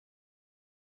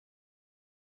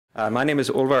My name is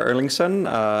Ulvar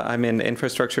Erlingsson. I'm in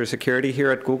infrastructure security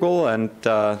here at Google, and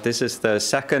this is the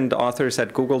second Authors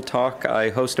at Google talk I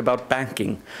host about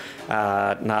banking.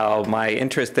 Now, my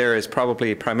interest there is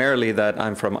probably primarily that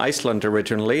I'm from Iceland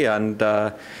originally, and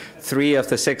 3 of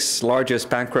the 6 largest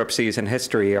bankruptcies in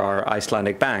history are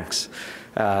Icelandic banks.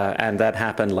 And that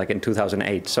happened like in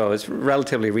 2008, so it's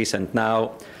relatively recent.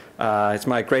 Now, it's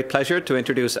my great pleasure to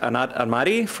introduce Anat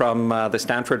Admati from the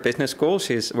Stanford Business School,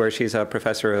 where she's a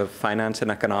professor of finance and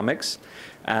economics.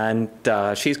 And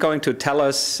she's going to tell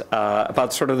us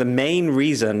about sort of the main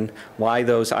reason why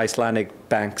those Icelandic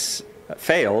banks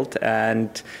failed.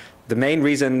 And the main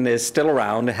reason is still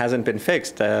around. It hasn't been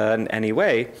fixed in any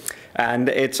way. And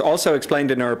it's also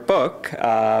explained in her book,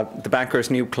 The Banker's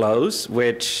New Clothes,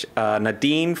 which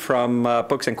Nadine from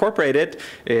Books Incorporated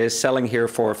is selling here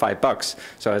for $5.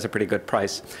 So it's a pretty good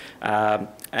price.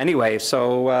 Anyway,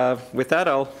 so with that,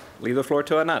 I'll leave the floor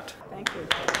to Anat. Thank you.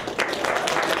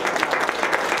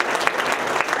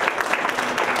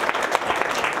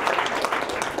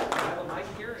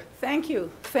 Thank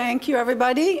you. Thank you,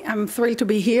 everybody. I'm thrilled to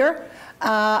be here.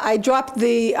 I dropped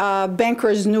the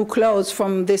Banker's New Clothes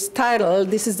from this title.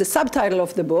 This is the subtitle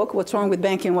of the book, What's Wrong with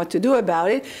Banking and What to Do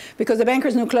About It, because the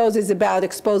Banker's New Clothes is about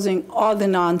exposing all the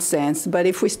nonsense. But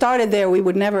if we started there, we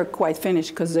would never quite finish,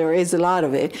 because there is a lot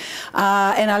of it.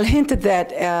 And I'll hint at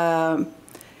that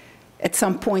at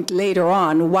some point later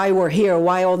on, why we're here,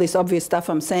 why all this obvious stuff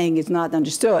I'm saying is not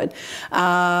understood.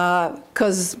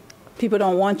 Because people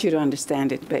don't want you to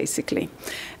understand it, basically.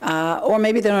 Or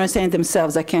maybe they don't understand it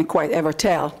themselves. I can't quite ever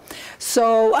tell.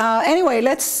 So anyway,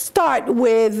 let's start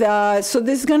with, so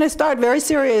this is going to start very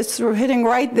serious. We're hitting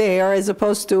right there, as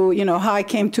opposed to, you know, how I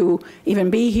came to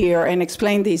even be here and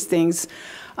explain these things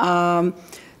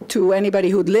to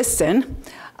anybody who'd listen.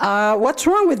 What's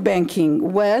wrong with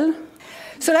banking? Well,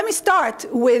 so let me start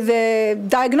with the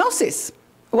diagnosis.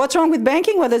 What's wrong with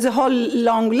banking? Well, there's a whole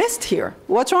long list here.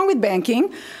 What's wrong with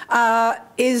banking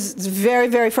is a very,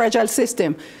 very fragile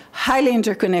system, highly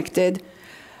interconnected,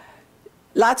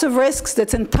 lots of risks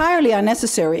that's entirely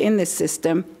unnecessary in this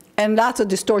system, and lots of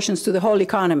distortions to the whole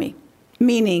economy,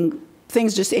 meaning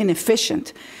things just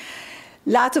inefficient.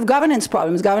 Lots of governance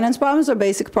problems. Governance problems are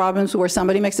basic problems where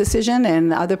somebody makes a decision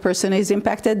and the other person is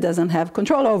impacted, doesn't have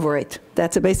control over it.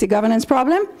 That's a basic governance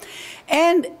problem.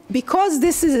 And because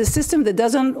this is a system that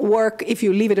doesn't work if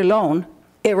you leave it alone,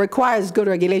 it requires good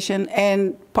regulation.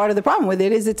 And part of the problem with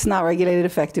it is it's not regulated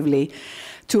effectively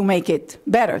to make it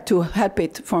better, to help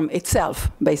it from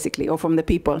itself, basically, or from the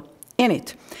people in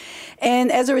it.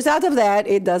 And as a result of that,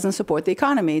 it doesn't support the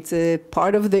economy. It's a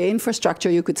part of the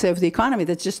infrastructure, you could say, of the economy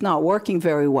that's just not working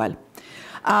very well.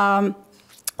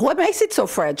 What makes it so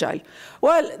fragile?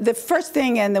 Well, the first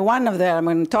thing, and the one of them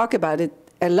I'm going to talk about it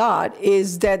a lot,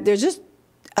 is that there's just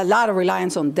a lot of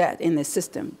reliance on debt in this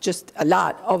system, just a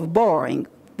lot of borrowing.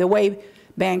 The way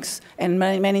banks and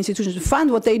many institutions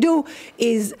fund what they do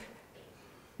is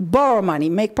borrow money,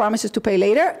 make promises to pay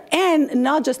later, and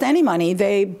not just any money.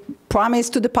 They promise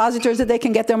to depositors that they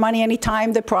can get their money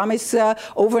anytime. They promise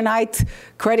overnight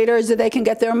creditors that they can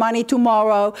get their money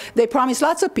tomorrow. They promise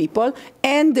lots of people,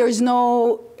 and there's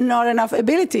not enough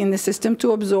ability in the system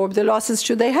to absorb the losses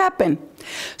should they happen.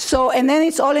 So, and then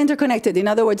it's all interconnected. In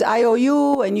other words, I owe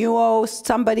you, and you owe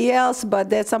somebody else, but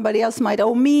that somebody else might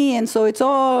owe me, and so it's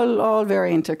all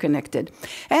very interconnected.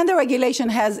 And the regulation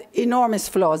has enormous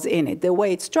flaws in it. The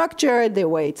way it's structured, the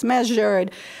way it's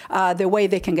measured, the way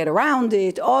they can get around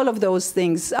it, all of those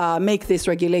things make this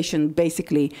regulation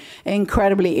basically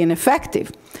incredibly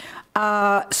ineffective.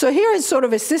 So here is sort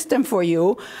of a system for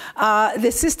you.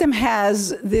 The system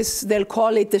has this, they'll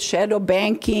call it the shadow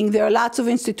banking. There are lots of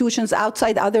institutions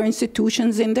outside other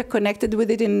institutions interconnected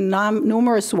with it in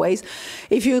numerous ways.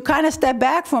 If you kind of step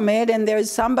back from it and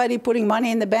there's somebody putting money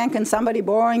in the bank and somebody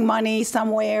borrowing money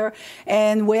somewhere,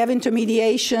 and we have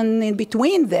intermediation in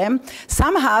between them,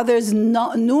 somehow there's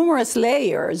numerous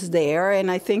layers there.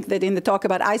 And I think that in the talk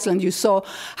about Iceland, you saw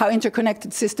how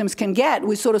interconnected systems can get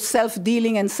with sort of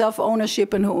self-dealing and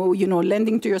self-ownership and, you know,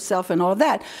 lending to yourself and all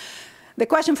that. The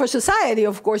question for society,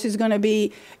 of course, is going to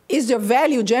be, is there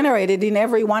value generated in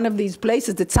every one of these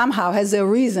places that somehow has a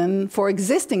reason for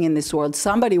existing in this world?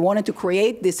 Somebody wanted to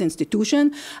create this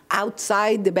institution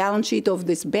outside the balance sheet of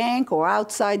this bank or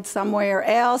outside somewhere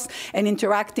else and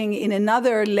interacting in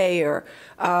another layer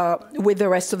with the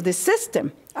rest of the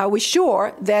system. Are we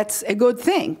sure that's a good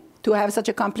thing to have such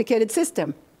a complicated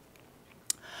system?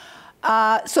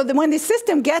 So that when the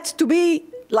system gets to be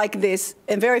like this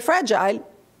and very fragile,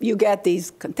 you get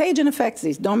these contagion effects,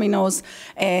 these dominoes,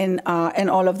 and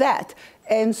all of that.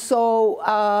 And so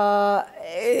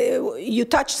you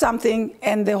touch something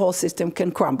and the whole system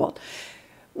can crumble.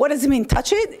 What does it mean,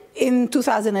 touch it? In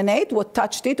 2008, what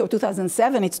touched it, or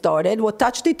 2007 it started, what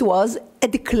touched it was a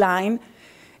decline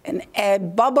and a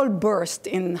bubble burst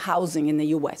in housing in the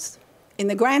US. In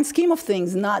the grand scheme of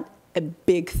things, not a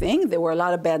big thing. There were a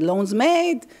lot of bad loans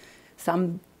made.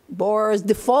 Some borrowers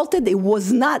defaulted. It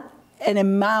was not an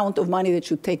amount of money that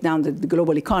should take down the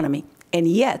global economy. And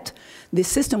yet, the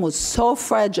system was so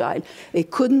fragile,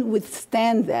 it couldn't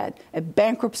withstand that. A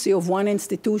bankruptcy of one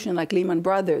institution like Lehman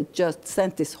Brothers just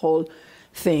sent this whole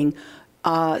thing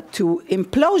to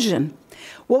implosion.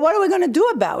 Well, what are we going to do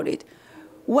about it?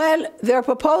 Well, there are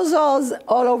proposals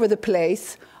all over the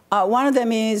place. One of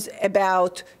them is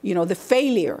about, the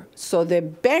failure. So the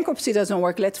bankruptcy doesn't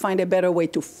work. Let's find a better way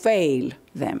to fail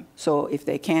them. So if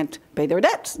they can't pay their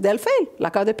debts, they'll fail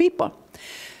like other people.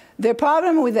 The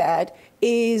problem with that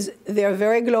is they're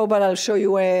very global. I'll show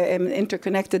you an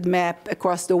interconnected map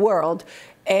across the world.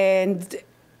 And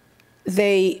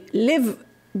they live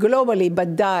globally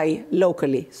but die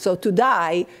locally. So to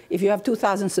die, if you have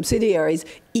 2,000 subsidiaries,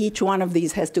 each one of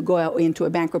these has to go into a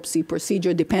bankruptcy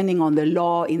procedure depending on the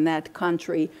law in that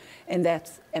country, and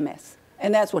that's a mess.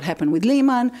 And that's what happened with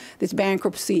Lehman. This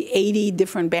bankruptcy, 80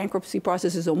 different bankruptcy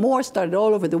processes or more started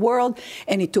all over the world,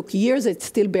 and it took years. It's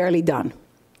still barely done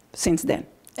since then.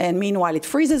 And meanwhile, it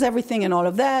freezes everything and all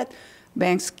of that.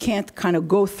 Banks can't kind of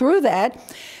go through that.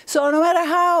 So no matter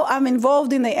how I'm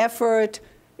involved in the effort,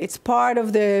 it's part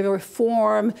of the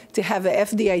reform to have the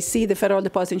FDIC, the Federal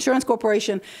Deposit Insurance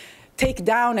Corporation, take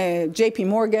down a JP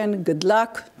Morgan. Good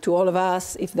luck to all of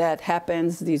us if that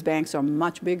happens. These banks are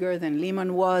much bigger than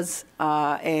Lehman was,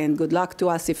 and good luck to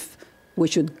us if we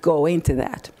should go into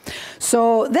that.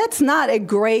 So that's not a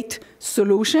great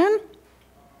solution.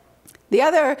 The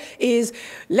other is,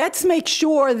 let's make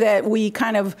sure that we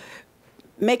kind of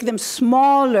make them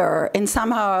smaller and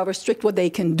somehow restrict what they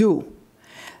can do.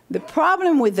 The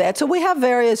problem with that, so we have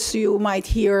various, you might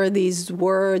hear these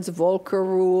words, Volcker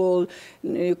rule,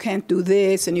 you can't do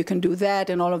this and you can do that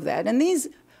and all of that. And these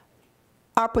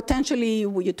are potentially,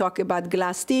 when you talk about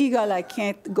Glass-Steagall, I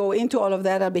can't go into all of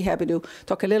that. I'll be happy to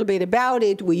talk a little bit about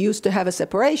it. We used to have a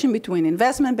separation between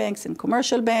investment banks and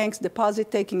commercial banks,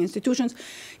 deposit-taking institutions.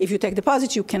 If you take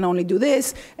deposits, you can only do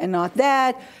this and not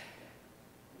that.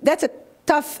 That's a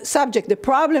tough subject. The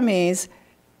problem is,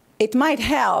 it might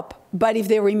help, but if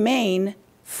they remain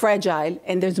fragile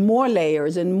and there's more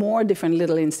layers and more different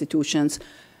little institutions,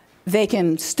 they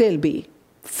can still be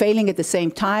failing at the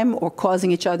same time or causing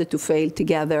each other to fail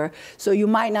together. So you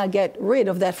might not get rid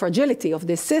of that fragility of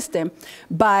this system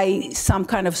by some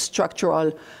kind of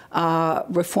structural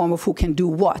reform of who can do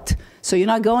what. So you're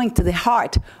not going to the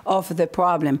heart of the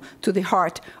problem, to the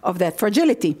heart of that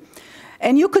fragility.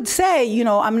 And you could say,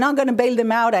 I'm not going to bail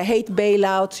them out. I hate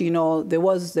bailouts.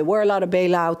 There were a lot of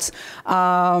bailouts,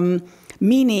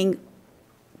 meaning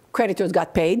creditors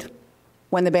got paid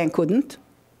when the bank couldn't.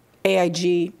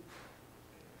 AIG,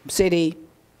 Citi,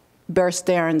 Bear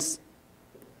Stearns,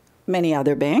 many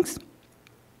other banks.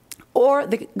 Or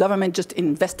the government just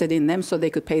invested in them so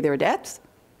they could pay their debts.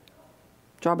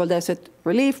 Troubled Asset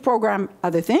Relief Program,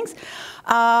 other things.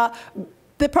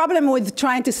 The problem with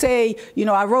trying to say,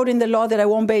 I wrote in the law that I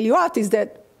won't bail you out is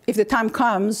that if the time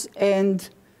comes and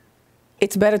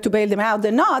it's better to bail them out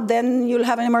than not, then you'll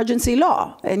have an emergency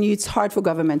law. And it's hard for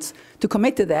governments to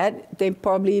commit to that. They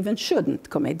probably even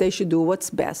shouldn't commit. They should do what's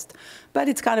best. But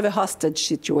it's kind of a hostage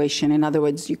situation. In other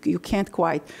words, you can't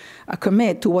quite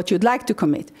commit to what you'd like to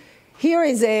commit. Here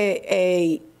is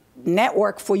a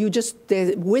network for you, just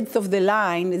the width of the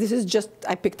line. This is just,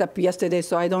 I picked up yesterday,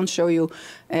 so I don't show you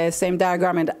same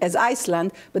diagram as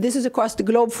Iceland, but this is across the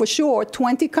globe for sure,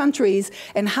 20 countries,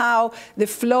 and how the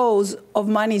flows of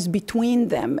monies between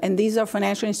them. And these are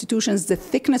financial institutions. The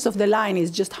thickness of the line is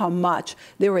just how much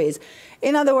there is.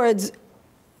 In other words,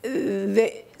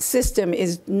 the system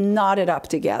is knotted up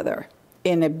together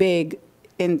in a big,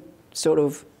 sort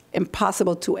of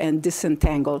impossible to end,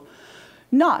 disentangle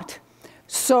knot.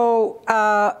 So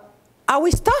are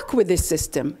we stuck with this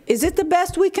system? Is it the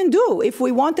best we can do? If we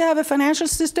want to have a financial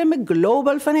system, a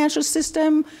global financial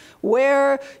system,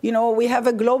 where we have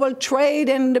a global trade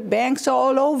and the banks are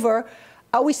all over,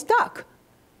 are we stuck?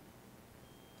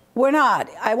 We're not.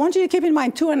 I want you to keep in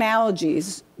mind two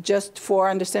analogies just for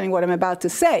understanding what I'm about to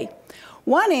say.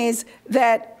 One is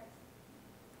that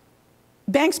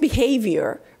banks'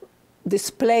 behavior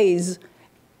displays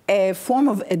a form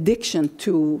of addiction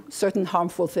to certain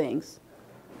harmful things,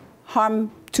 harm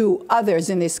to others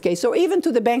in this case, or even to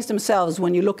the banks themselves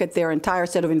when you look at their entire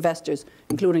set of investors,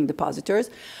 including depositors.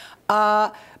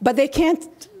 But they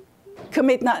can't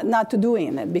commit not to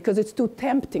doing it because it's too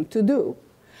tempting to do.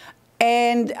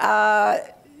 And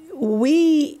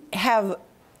we have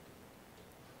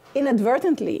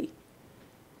inadvertently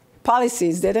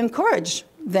policies that encourage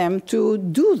them to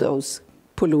do those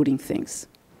polluting things.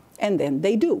 And then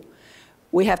they do.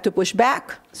 We have to push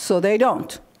back so they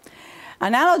don't.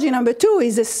 Analogy number 2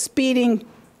 is a speeding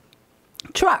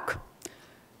truck.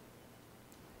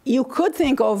 You could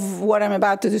think of what I'm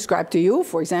about to describe to you,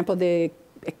 for example, the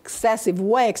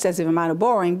way excessive amount of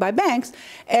borrowing by banks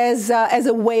as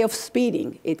a way of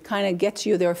speeding. It kind of gets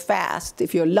you there fast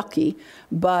if you're lucky,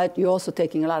 but you're also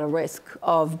taking a lot of risk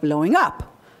of blowing up.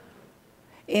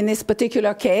 In this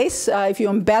particular case, if you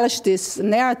embellish this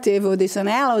narrative or this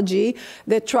analogy,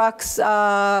 the trucks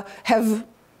have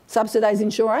subsidized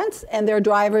insurance and their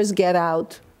drivers get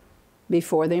out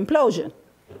before the implosion.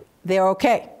 They're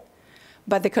okay.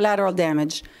 But the collateral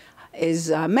damage is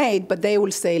made, but they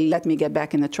will say, let me get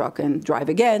back in the truck and drive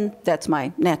again. That's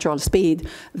my natural speed.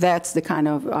 That's the kind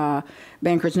of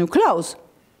banker's new clothes.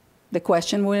 The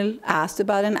question will ask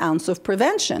about an ounce of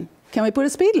prevention. Can we put a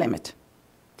speed limit?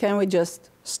 Can we just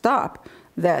stop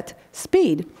that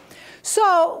speed?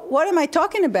 So what am I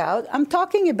talking about? I'm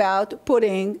talking about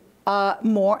putting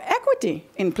more equity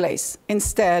in place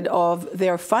instead of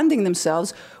their funding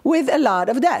themselves with a lot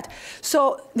of debt.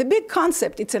 So the big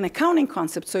concept, it's an accounting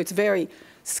concept, so it's very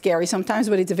scary sometimes,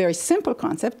 but it's a very simple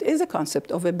concept, is a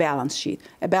concept of a balance sheet.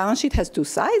 A balance sheet has 2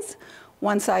 sides.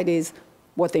 One side is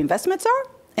what the investments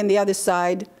are, and the other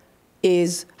side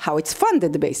is how it's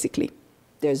funded, basically.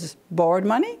 There's borrowed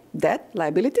money, debt,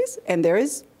 liabilities, and there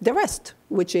is the rest,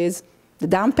 which is the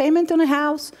down payment on a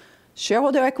house,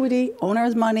 shareholder equity,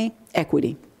 owner's money,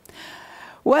 equity.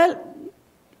 Well,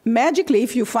 magically,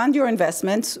 if you fund your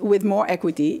investments with more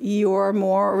equity, you're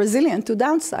more resilient to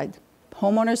downside.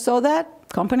 Homeowners saw that.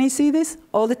 Companies see this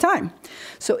all the time.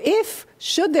 So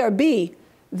should there be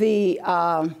the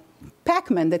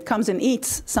Pac-Man that comes and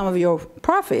eats some of your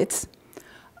profits,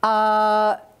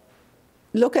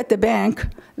 look at the bank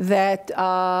that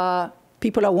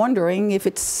people are wondering if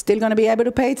it's still going to be able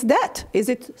to pay its debt. Is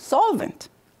it solvent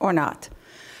or not?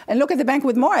 And look at the bank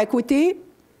with more equity,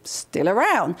 still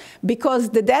around, because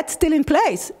the debt's still in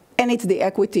place, and it's the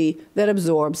equity that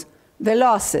absorbs the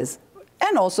losses,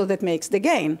 and also that makes the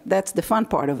gain. That's the fun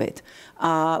part of it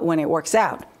when it works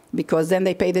out, because then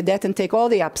they pay the debt and take all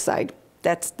the upside.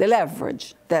 That's the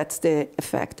leverage. That's the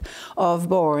effect of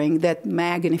borrowing that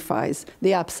magnifies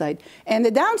the upside and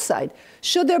the downside.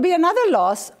 Should there be another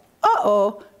loss,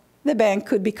 the bank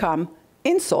could become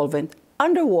insolvent,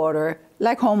 underwater,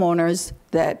 like homeowners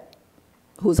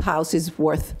whose house is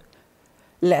worth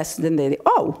less than they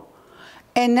owe.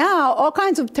 And now all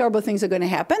kinds of terrible things are going to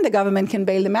happen. The government can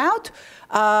bail them out.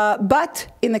 But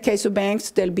in the case of banks,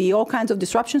 there'll be all kinds of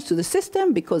disruptions to the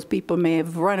system because people may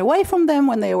have run away from them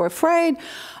when they were afraid.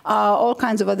 All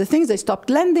kinds of other things. They stopped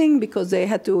lending because they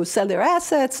had to sell their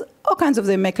assets. All kinds of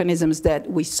the mechanisms that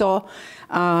we saw.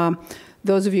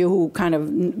 Those of you who kind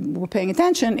of were paying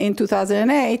attention in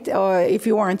 2008, or if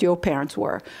you weren't, your parents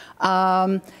were.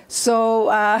 So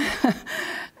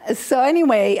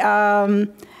anyway,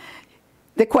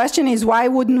 the question is, why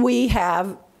wouldn't we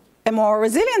have a more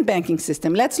resilient banking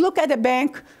system? Let's look at a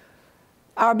bank,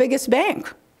 our biggest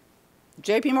bank,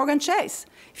 JP Morgan Chase.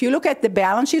 If you look at the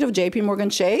balance sheet of JP Morgan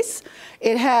Chase,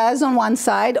 it has on one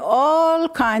side all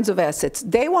kinds of assets.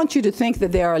 They want you to think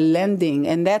that they are lending,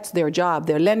 and that's their job.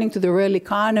 They're lending to the real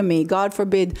economy. God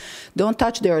forbid, don't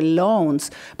touch their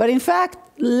loans. But in fact,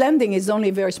 lending is only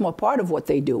a very small part of what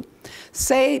they do.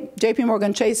 Say JP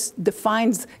Morgan Chase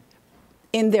defines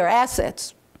in their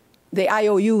assets the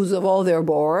IOUs of all their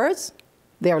borrowers,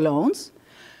 their loans,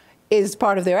 is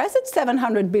part of their assets,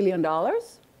 $700 billion.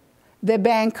 The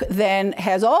bank then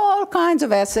has all kinds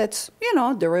of assets,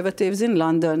 derivatives in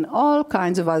London, all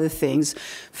kinds of other things,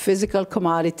 physical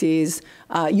commodities,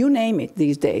 you name it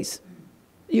these days.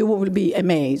 You will be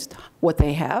amazed what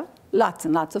they have, lots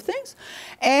and lots of things.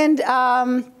 And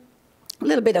a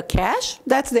little bit of cash,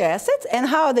 that's their assets. And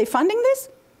how are they funding this?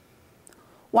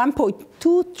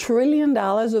 $1.2 trillion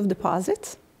of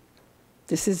deposits.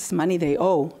 This is money they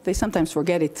owe. They sometimes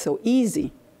forget it so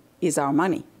easy is our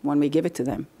money when we give it to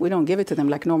them. We don't give it to them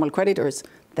like normal creditors.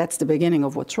 That's the beginning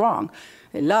of what's wrong.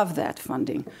 They love that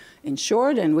funding.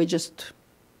 Insured, and we just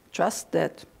trust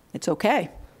that it's okay.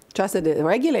 Trust that the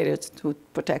regulators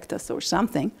would protect us or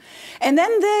something. And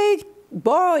then they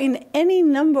borrow in any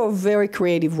number of very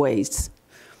creative ways.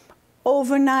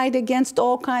 Overnight against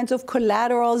all kinds of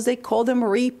collaterals. They call them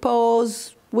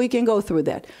repos. We can go through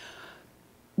that.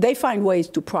 They find ways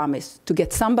to promise, to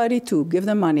get somebody to give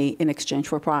them money in exchange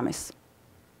for a promise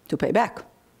to pay back.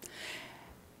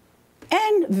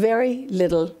 and very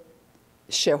little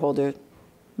shareholder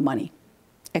money,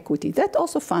 equity. That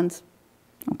also funds,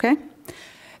 okay?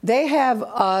 They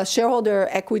have shareholder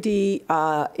equity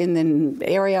in an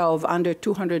area of under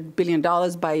 $200 billion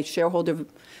by shareholder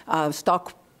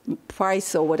stock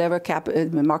price or whatever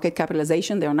market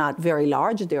capitalization. They're not very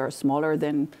large. They are smaller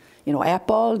than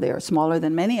Apple. They are smaller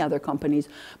than many other companies.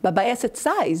 But by asset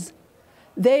size,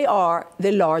 they are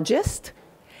the largest.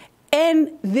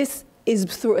 And this is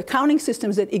through accounting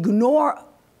systems that ignore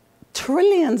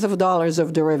trillions of dollars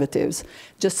of derivatives,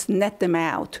 just net them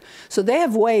out. So they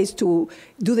have ways to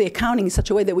do the accounting in such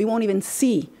a way that we won't even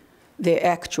see the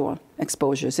actual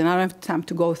exposures. And I don't have time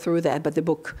to go through that, but the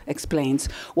book explains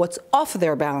what's off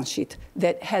their balance sheet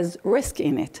that has risk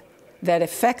in it, that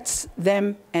affects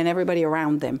them and everybody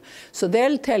around them. So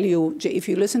they'll tell you, if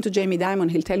you listen to Jamie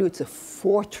Dimon, he'll tell you it's a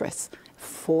fortress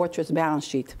balance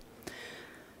sheet.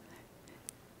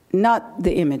 Not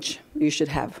the image you should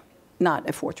have. Not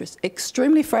a fortress.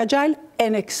 Extremely fragile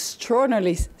and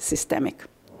extraordinarily systemic.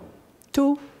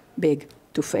 Too big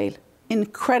to fail.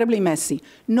 Incredibly messy.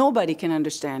 Nobody can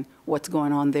understand what's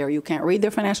going on there. You can't read their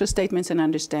financial statements and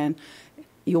understand.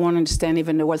 You won't understand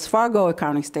even the Wells Fargo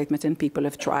accounting statements, and people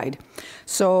have tried.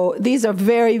 So these are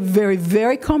very, very,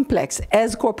 very complex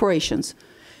as corporations.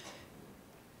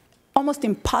 Almost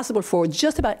impossible for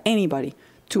just about anybody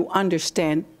to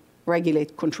understand,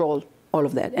 regulate, control, all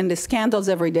of that. And the scandals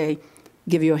every day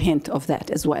give you a hint of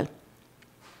that as well.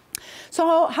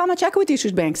 So how much equity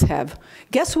should banks have?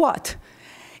 Guess what?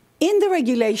 In the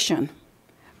regulation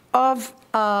of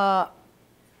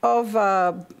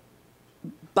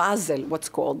Basel, what's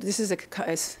called, this is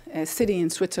a city in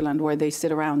Switzerland where they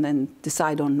sit around and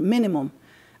decide on minimum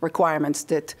requirements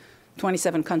that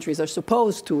 27 countries are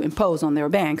supposed to impose on their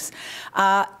banks.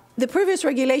 The previous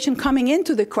regulation coming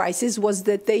into the crisis was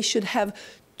that they should have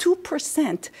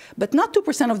 2%, but not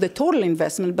 2% of the total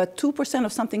investment, but 2%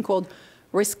 of something called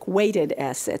risk-weighted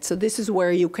assets. So this is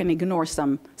where you can ignore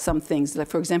some things. Like,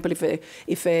 for example,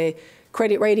 if a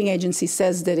credit rating agency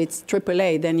says that it's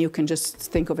AAA, then you can just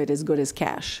think of it as good as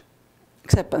cash,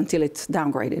 except until it's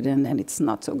downgraded, and then it's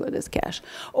not so good as cash.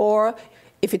 Or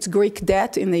if it's Greek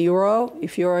debt in the euro,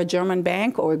 if you're a German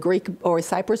bank or a Greek or a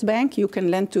Cyprus bank, you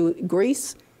can lend to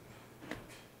Greece.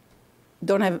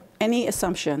 Don't have any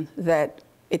assumption that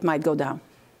it might go down.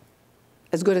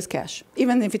 As good as cash,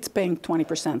 even if it's paying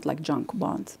 20% like junk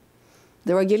bonds.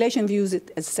 The regulation views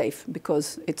it as safe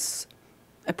because it's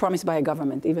a promise by a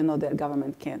government, even though the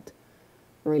government can't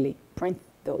really print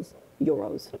those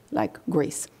euros like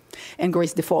Greece. And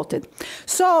Greece defaulted.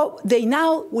 So they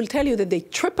now will tell you that they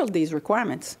tripled these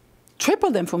requirements,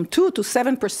 tripled them from 2 to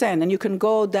 7%, and you can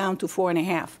go down to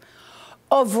 4.5%,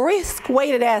 of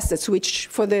risk-weighted assets, which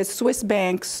for the Swiss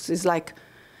banks is like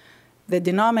the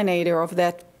denominator of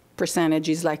that percentage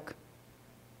is like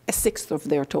 1/6 of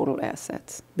their total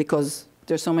assets, because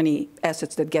there's so many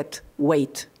assets that get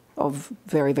weight of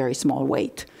very, very small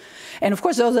weight. And of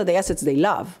course, those are the assets they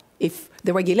love. If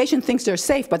the regulation thinks they're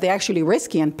safe, but they're actually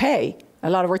risky and pay a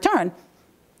lot of return,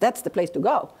 that's the place to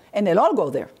go. And they'll all go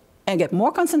there and get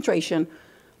more concentration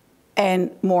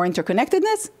and more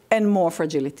interconnectedness and more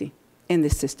fragility in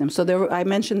this system. So there, I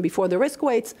mentioned before the risk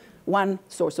weights, one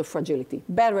source of fragility,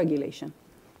 bad regulation.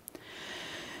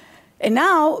 And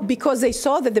now, because they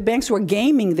saw that the banks were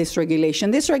gaming this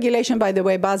regulation, by the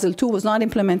way, Basel II was not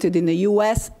implemented in the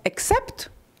US, except,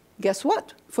 guess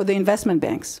what, for the investment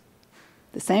banks.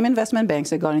 The same investment banks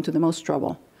that got into the most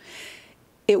trouble.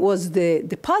 It was the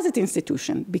deposit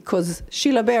institution, because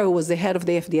Sheila Bair, who was the head of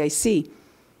the FDIC,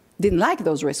 didn't like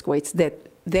those risk weights, that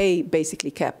they basically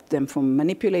kept them from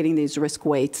manipulating these risk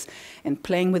weights and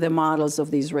playing with the models of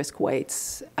these risk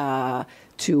weights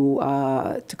to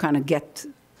kind of get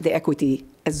the equity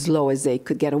as low as they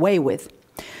could get away with.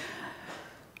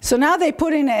 So now they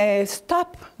put in a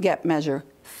stopgap measure,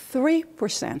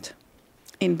 3%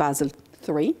 in Basel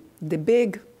III, the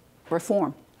big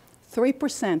reform.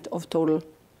 3% of total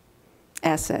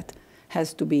asset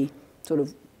has to be sort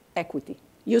of equity.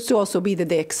 Used to also be that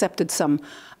they accepted some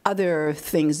other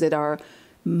things that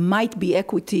might be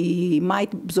equity,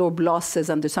 might absorb losses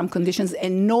under some conditions,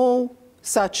 and no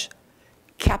such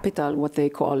capital, what they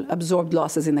call, absorbed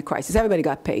losses in the crisis. Everybody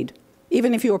got paid.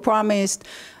 Even if you were promised,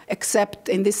 except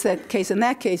in this case and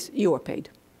that case, you were paid.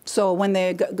 So when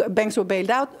the banks were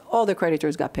bailed out, all the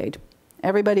creditors got paid.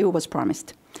 Everybody who was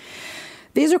promised.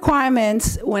 These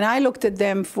requirements, when I looked at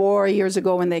them 4 years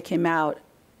ago when they came out,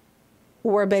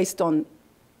 were based on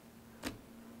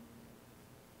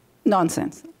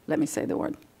nonsense, let me say the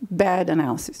word. Bad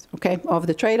analysis, okay, of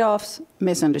the trade-offs,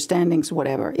 misunderstandings,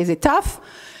 whatever. Is it tough?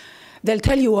 They'll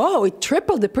tell you, oh, it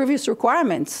tripled the previous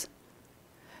requirements.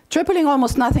 Tripling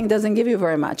almost nothing doesn't give you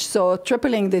very much. So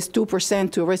tripling this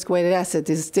 2% to risk-weighted asset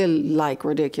is still like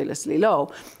ridiculously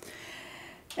low.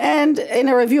 And in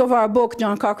a review of our book,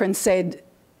 John Cochran said,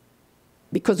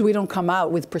 because we don't come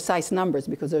out with precise numbers,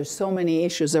 because there's so many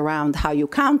issues around how you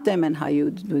count them and how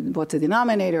you, what's the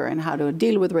denominator and how to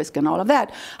deal with risk and all of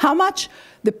that, how much,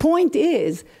 the point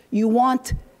is, you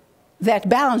want that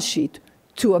balance sheet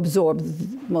to absorb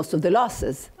most of the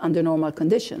losses under normal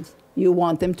conditions. You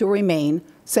want them to remain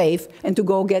safe and to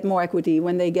go get more equity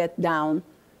when they get down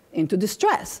into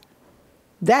distress.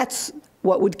 That's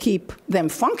what would keep them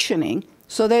functioning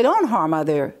so they don't harm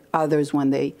others when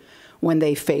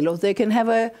they fail, or they can have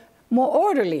a more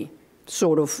orderly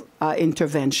sort of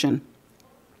intervention.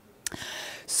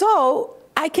 So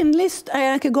I can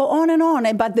go on and on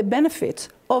about the benefits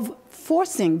of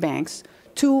forcing banks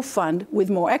to fund with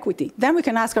more equity. Then we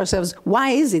can ask ourselves,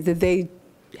 why is it that they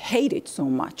hate it so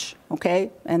much, okay?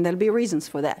 And there'll be reasons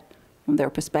for that. From their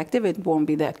perspective, it won't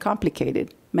be that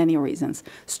complicated. Many reasons,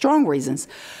 strong reasons.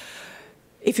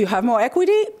 If you have more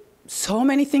equity, so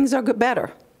many things are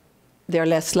better. They're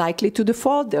less likely to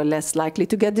default, they're less likely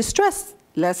to get distressed,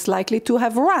 less likely to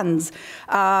have runs.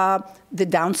 The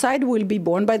downside will be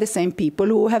borne by the same people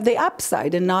who have the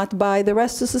upside and not by the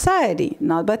rest of society,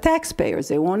 not by taxpayers.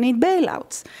 They won't need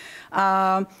bailouts.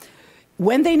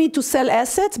 When they need to sell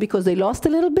assets because they lost a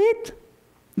little bit,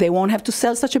 they won't have to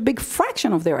sell such a big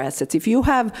fraction of their assets. If you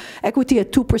have equity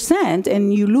at 2%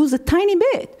 and you lose a tiny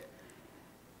bit,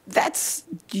 that's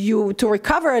you to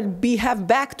recover and have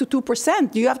back to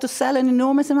 2%. You have to sell an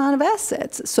enormous amount of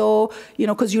assets. So, you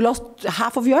know, because you lost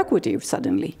half of your equity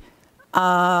suddenly.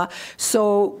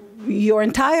 So your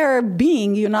entire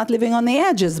being, you're not living on the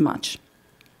edge as much.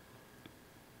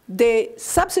 The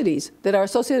subsidies that are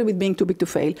associated with being too big to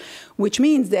fail, which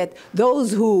means that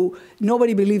those who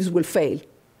nobody believes will fail,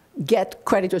 get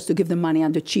creditors to give them money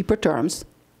under cheaper terms,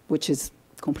 which is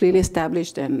completely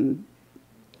established and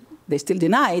they still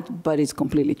deny it, but it's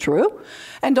completely true,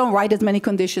 and don't write as many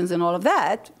conditions and all of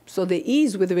that. So the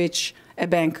ease with which a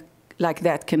bank like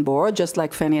that can borrow, just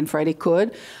like Fannie and Freddie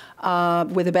could,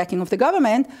 with the backing of the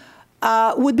government,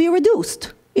 would be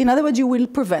reduced. In other words, you will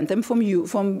prevent them from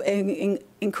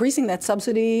increasing that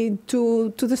subsidy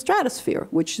to the stratosphere,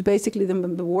 which is basically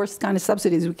the worst kind of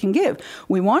subsidies we can give.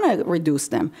 We want to reduce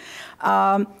them.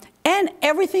 And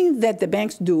everything that the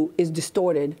banks do is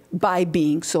distorted by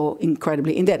being so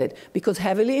incredibly indebted, because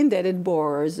heavily indebted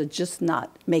borrowers are just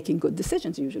not making good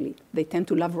decisions usually. They tend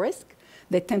to love risk.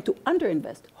 They tend to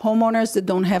underinvest. Homeowners that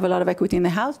don't have a lot of equity in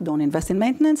the house don't invest in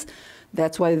maintenance.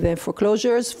 That's why the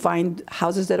foreclosures find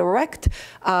houses that are wrecked.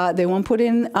 They won't put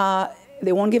in,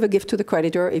 they won't give a gift to the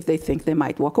creditor if they think they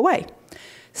might walk away.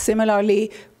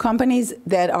 Similarly, companies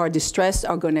that are distressed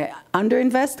are going to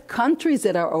underinvest. Countries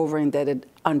that are over-indebted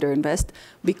underinvest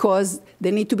because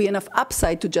there need to be enough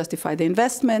upside to justify the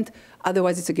investment.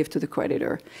 Otherwise, it's a gift to the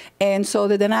creditor. And so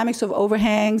the dynamics of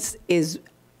overhangs is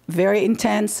very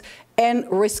intense, and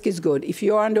risk is good. If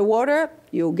you're underwater,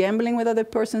 you're gambling with other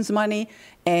person's money,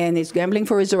 and it's gambling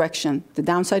for resurrection. The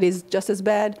downside is just as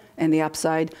bad, and the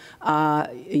upside,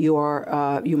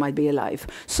 you might be alive.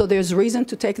 So there's reason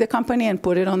to take the company and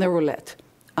put it on the roulette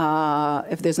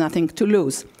if there's nothing to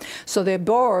lose. So the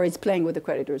borrower is playing with the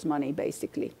creditor's money,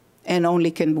 basically, and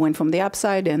only can win from the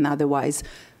upside, and otherwise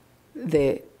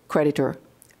the creditor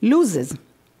loses.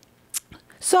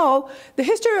 So the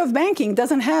history of banking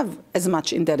doesn't have as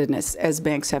much indebtedness as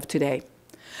banks have today,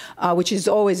 which is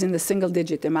always in the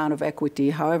single-digit amount of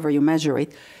equity, however you measure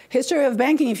it. History of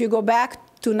banking, if you go back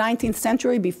to 19th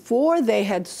century, before they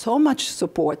had so much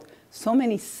support, so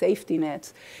many safety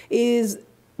nets, is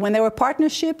when there were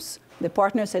partnerships, the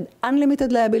partners had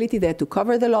unlimited liability, they had to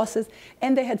cover the losses,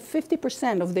 and they had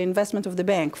 50% of the investment of the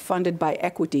bank funded by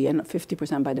equity and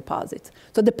 50% by deposits.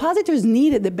 So depositors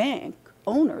needed the bank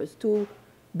owners to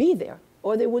be there,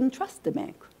 or they wouldn't trust the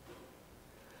bank.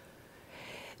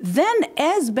 Then,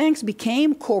 as banks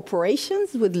became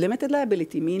corporations with limited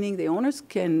liability, meaning the owners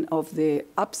of the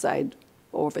upside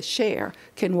or of a share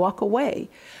can walk away,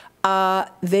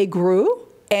 they grew,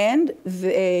 and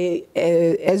they,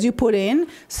 as you put in,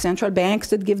 central banks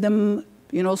that give them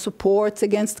supports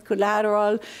against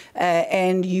collateral,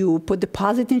 and you put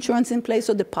deposit insurance in place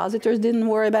so depositors didn't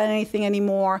worry about anything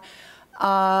anymore.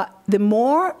 The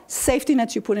more safety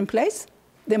nets you put in place,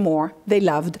 the more they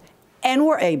loved and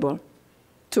were able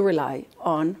to rely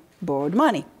on borrowed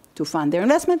money to fund their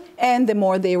investment, and the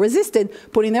more they resisted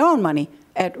putting their own money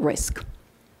at risk.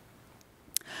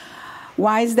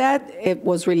 Why is that? It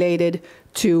was related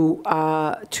to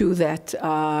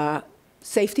that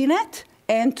safety net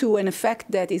and to an effect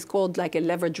that is called like a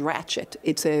leverage ratchet.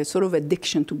 It's a sort of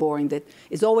addiction to borrowing that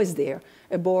is always there.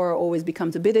 A borrower always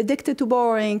becomes a bit addicted to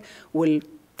borrowing, will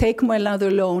take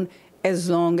another loan as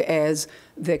long as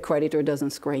the creditor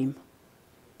doesn't scream,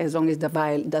 as long as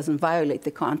it doesn't violate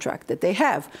the contract that they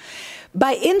have.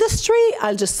 By industry,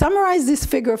 I'll just summarize this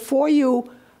figure for you.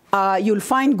 You'll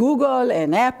find Google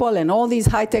and Apple and all these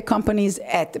high-tech companies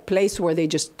at the place where they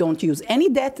just don't use any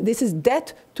debt. This is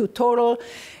debt to total,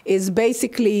 is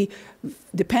basically,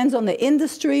 depends on the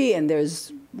industry, and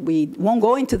we won't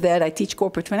go into that. I teach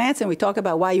corporate finance, and we talk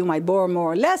about why you might borrow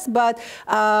more or less, but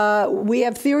we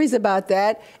have theories about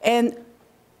that. And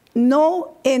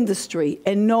no industry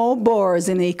and no borrowers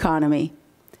in the economy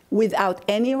without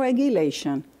any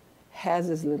regulation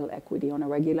has as little equity on a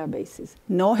regular basis.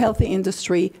 No healthy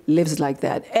industry lives like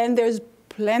that. And there's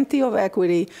plenty of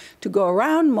equity to go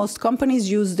around. Most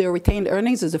companies use their retained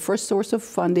earnings as the first source of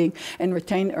funding, and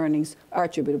retained earnings are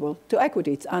attributable to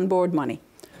equity. It's onboard money.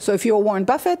 So if you're Warren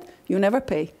Buffett, you never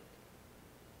pay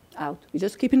out. You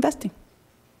just keep investing.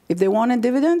 If they want a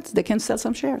dividend, they can sell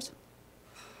some shares.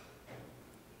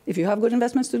 If you have good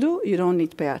investments to do, you don't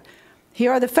need to pay out.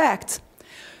 Here are the facts.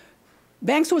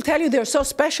 Banks will tell you they're so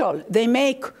special. They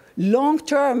make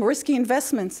long-term risky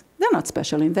investments. They're not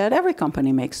special in that. Every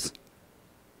company makes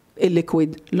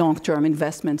illiquid long-term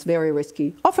investments, very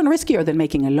risky, often riskier than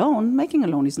making a loan. Making a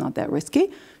loan is not that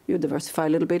risky. You diversify a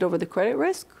little bit over the credit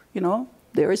risk. You know,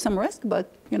 there is some risk,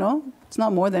 but you know, it's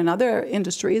not more than other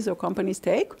industries or companies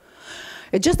take.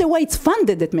 It's just the way it's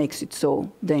funded that makes it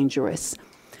so dangerous.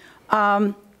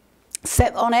 On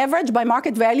average, by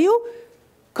market value,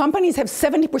 companies have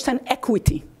 70%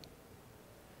 equity,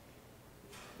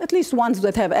 at least ones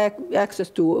that have access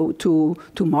to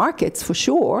markets, for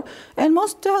sure, and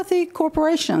most healthy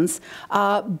corporations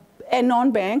and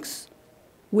non-banks,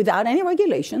 without any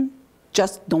regulation,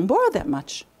 just don't borrow that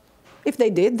much. If they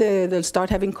did, they'll start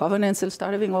having covenants, they'll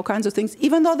start having all kinds of things,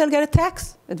 even though they'll get a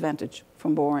tax advantage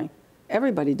from borrowing.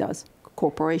 Everybody does,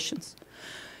 corporations.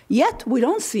 Yet, we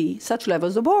don't see such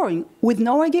levels of borrowing with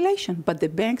no regulation, but the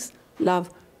banks love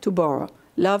to borrow,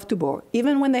 love to borrow.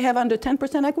 Even when they have under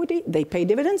 10% equity, they pay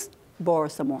dividends, borrow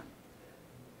some more.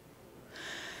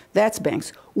 That's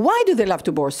banks. Why do they love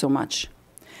to borrow so much?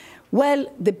 Well,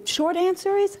 the short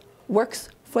answer is, works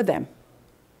for them.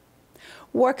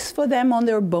 Works for them on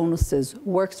their bonuses,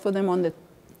 works for them on the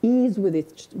ease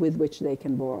with which they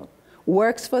can borrow,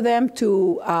 works for them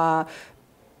to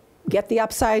get the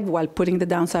upside while putting the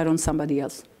downside on somebody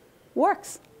else.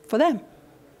 Works for them.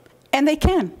 And they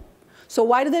can. So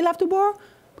why do they love to borrow?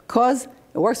 Because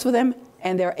it works for them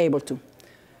and they're able to,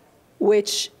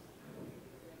 which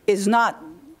is not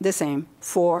the same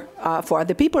for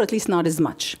other people, at least not as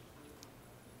much.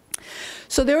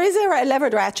 So there is a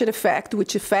levered ratchet effect,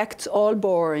 which affects all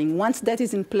borrowing. Once that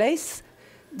is in place,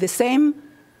 the same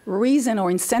reason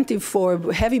or incentive for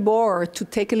a heavy borrower to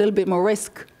take a little bit more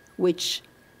risk, which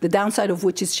the downside of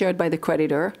which is shared by the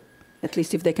creditor, at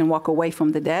least if they can walk away from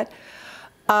the debt,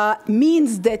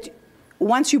 means that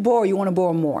once you borrow, you want to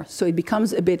borrow more. So it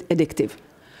becomes a bit addictive.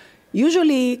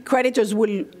 Usually, creditors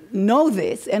will know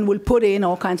this and will put in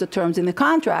all kinds of terms in the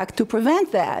contract to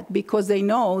prevent that, because they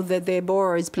know that their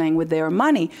borrower is playing with their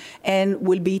money and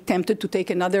will be tempted to take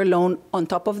another loan on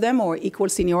top of them or equal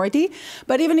seniority.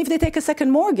 But even if they take a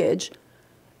second mortgage,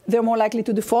 they're more likely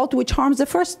to default, which harms the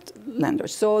first lender.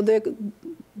 So the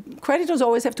creditors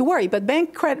always have to worry. But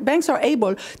banks are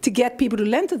able to get people to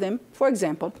lend to them, for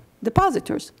example,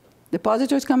 depositors.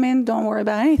 Depositors come in, don't worry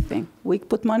about anything. We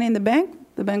put money in the bank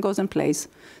goes and plays,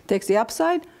 takes the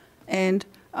upside, and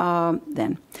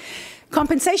then.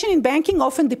 Compensation in banking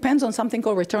often depends on something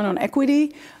called return on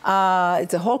equity.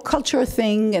 It's a whole culture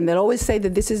thing, and they'll always say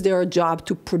that this is their job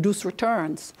to produce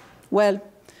returns. Well,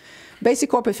 basic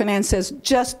corporate finance says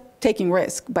just taking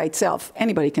risk by itself,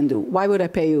 anybody can do. Why would I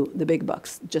pay you the big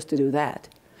bucks just to do that?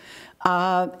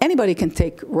 Anybody can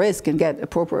take risk and get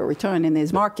appropriate return in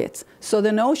these markets. So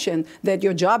the notion that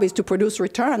your job is to produce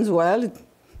returns, well,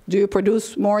 do you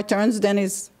produce more returns than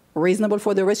is reasonable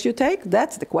for the risk you take?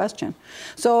 That's the question.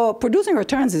 So producing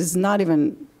returns is not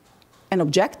even an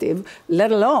objective,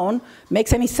 let alone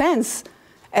makes any sense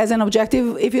as an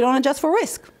objective if you don't adjust for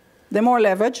risk. The more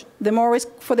leverage, the more risk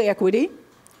for the equity,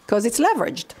 because it's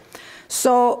leveraged.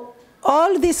 So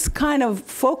all this kind of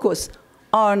focus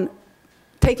on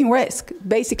taking risk,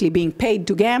 basically being paid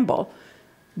to gamble,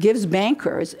 gives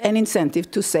bankers an incentive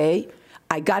to say,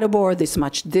 I got to borrow this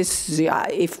much.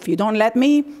 If you don't let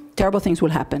me, terrible things will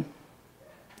happen.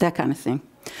 That kind of thing.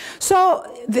 So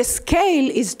the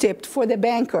scale is tipped for the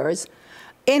bankers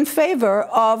in favor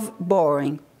of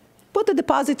borrowing. put the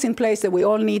deposits in place that we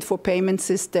all need for payment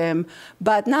system,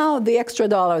 but now the extra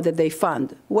dollar that they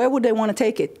fund, where would they want to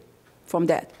take it? From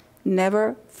debt.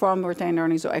 Never from retained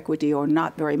earnings or equity, or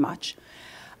not very much.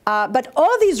 But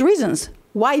all these reasons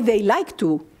why they like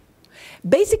to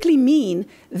basically mean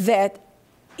that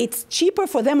it's cheaper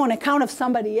for them on account of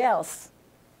somebody else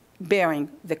bearing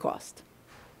the cost.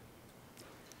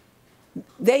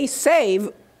 They save,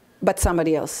 but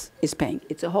somebody else is paying.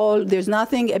 It's a whole, there's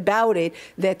nothing about it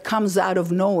that comes out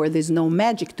of nowhere. There's no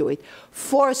magic to it.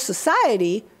 For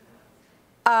society,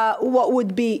 what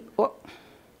would be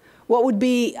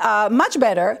much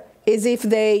better is if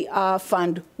they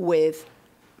fund with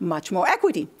much more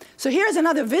equity. So here's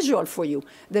another visual for you.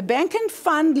 The bank can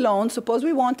fund loans. Suppose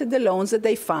we wanted the loans that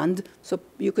they fund. So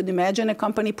you could imagine a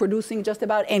company producing just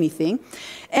about anything,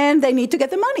 and they need to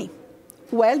get the money.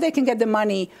 Well, they can get the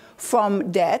money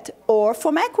from debt or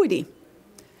from equity.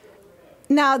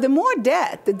 Now, the more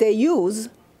debt that they use,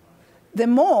 the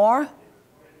more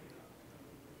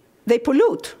they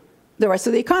pollute the rest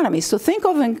of the economy. So think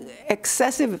of an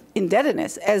excessive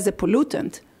indebtedness as a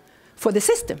pollutant for the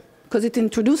system, because it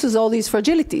introduces all these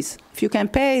fragilities. If you can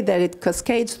pay, that it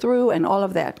cascades through and all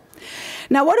of that.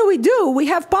 Now, what do? We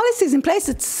have policies in place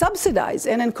that subsidize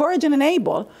and encourage and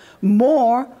enable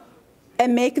more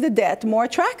and make the debt more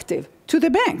attractive to the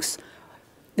banks.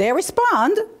 They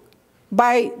respond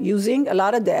by using a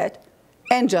lot of debt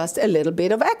and just a little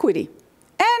bit of equity,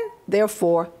 and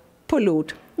therefore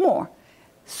pollute more.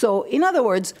 So in other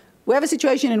words, we have a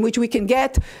situation in which we can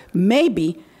get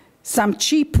maybe some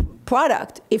cheap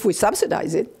product if we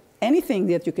subsidize it. Anything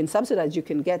that you can subsidize, you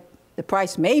can get the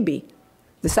price, maybe,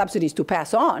 the subsidies to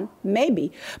pass on,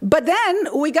 maybe. But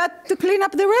then we got to clean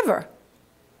up the river.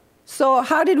 So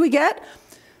how did we get?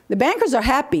 The bankers are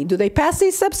happy. Do they pass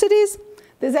these subsidies?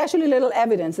 There's actually little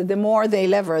evidence that the more they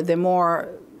lever, the more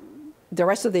the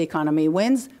rest of the economy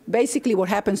wins. Basically what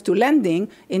happens to lending,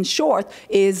 in short,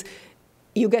 is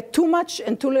you get too much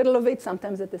and too little of it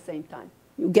sometimes at the same time.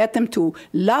 You get them to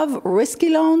love risky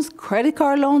loans, credit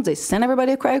card loans. They send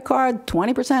everybody a credit card,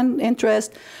 20%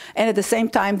 interest. And at the same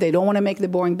time, they don't want to make the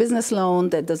boring business loan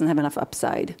that doesn't have enough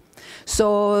upside.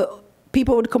 So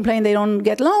people would complain they don't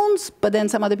get loans, but then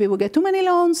some other people get too many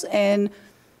loans, and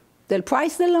they'll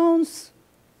price the loans.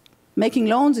 Making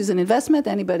loans is an investment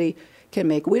anybody can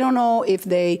make. We don't know if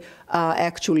they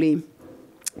actually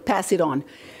pass it on.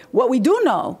 What we do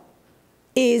know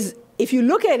is, if you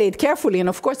look at it carefully, and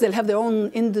of course they'll have their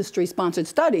own industry-sponsored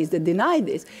studies that deny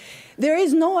this, there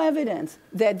is no evidence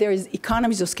that there is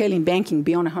economies of scale in banking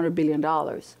beyond $100 billion.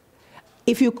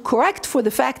 If you correct for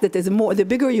the fact that the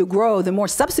bigger you grow, the more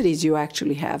subsidies you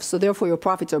actually have, so therefore your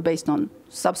profits are based on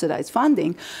subsidized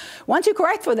funding, once you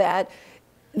correct for that,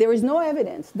 there is no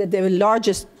evidence that the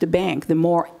largest the bank, the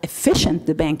more efficient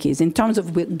the bank is in terms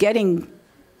of getting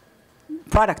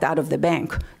product out of the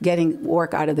bank, getting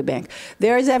work out of the bank.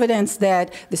 There is evidence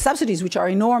that the subsidies, which are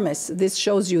enormous, this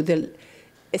shows you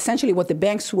essentially what the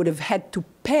banks would have had to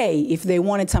pay if they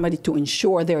wanted somebody to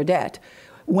insure their debt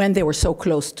when they were so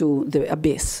close to the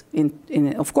abyss.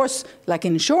 Of course, like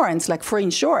insurance, like free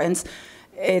insurance,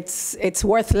 it's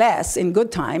worth less in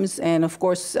good times, and of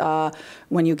course,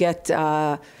 when you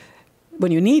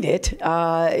need it,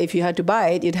 if you had to buy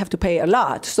it, you'd have to pay a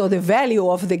lot. So the value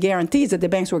of the guarantees that the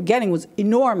banks were getting was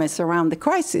enormous around the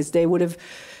crisis. They would have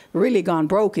really gone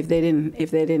broke if they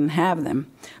didn't have them,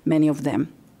 many of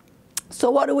them. So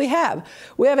what do we have?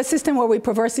 We have a system where we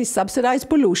perversely subsidize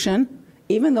pollution,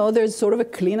 even though there's sort of a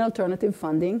clean alternative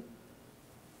funding.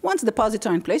 Once deposits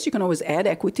are in place, you can always add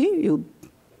equity. You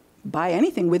buy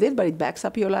anything with it, but it backs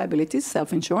up your liabilities,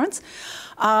 self-insurance.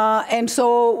 And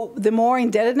so the more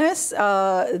indebtedness,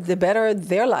 the better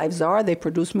their lives are. They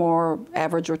produce more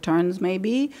average returns,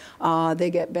 maybe. They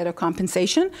get better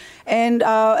compensation.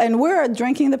 And we're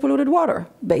drinking the polluted water,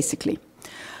 basically.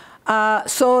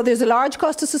 So there's a large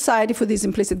cost to society for these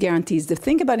implicit guarantees. The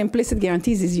thing about implicit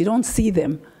guarantees is you don't see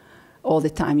them all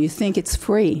the time. You think it's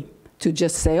free to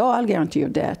just say, oh, I'll guarantee your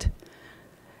debt.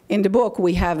 In the book,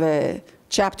 we have a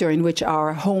chapter in which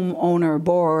our homeowner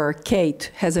borrower, Kate,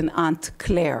 has an Aunt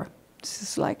Claire. This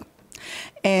is like,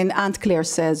 and Aunt Claire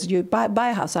says, you buy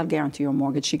a house, I'll guarantee your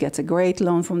mortgage. She gets a great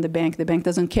loan from the bank. The bank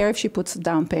doesn't care if she puts a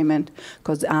down payment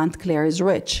because Aunt Claire is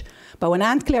rich. But when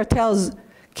Aunt Claire tells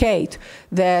Kate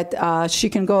that she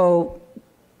can go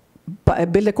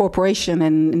build a corporation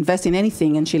and invest in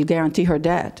anything and she'll guarantee her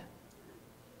debt,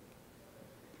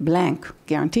 blanket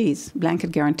guarantees,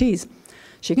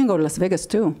 she can go to Las Vegas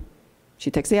too.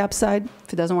 She takes the upside.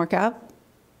 If it doesn't work out,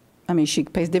 I mean, she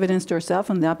pays dividends to herself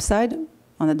on the upside.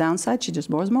 On the downside, she just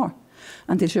borrows more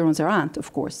until she runs her aunt,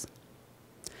 of course.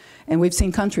 And we've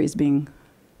seen countries being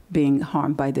being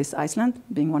harmed by this. Iceland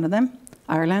being one of them,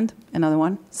 Ireland, another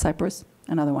one, Cyprus,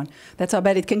 another one. That's how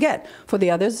bad it can get. For the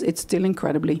others, it's still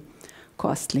incredibly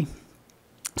costly.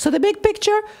 So the big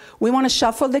picture, we want to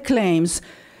shuffle the claims.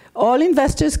 All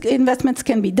investments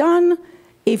can be done.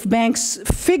 If banks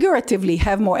figuratively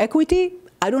have more equity,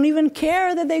 I don't even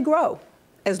care that they grow,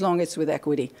 as long as it's with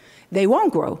equity. They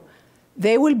won't grow.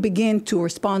 They will begin to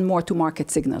respond more to market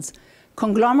signals.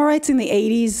 Conglomerates in the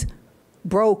 80s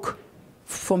broke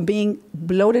from being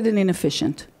bloated and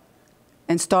inefficient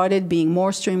and started being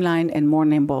more streamlined and more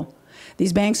nimble.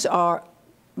 These banks are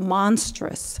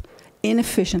monstrous,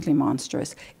 inefficiently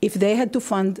monstrous. If they had to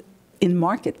fund in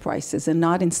market prices and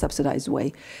not in subsidized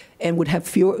way, and would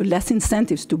have less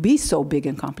incentives to be so big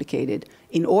and complicated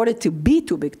in order to be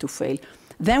too big to fail,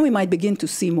 then we might begin to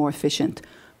see more efficient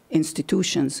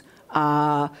institutions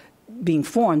being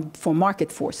formed for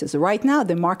market forces. Right now,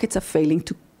 the markets are failing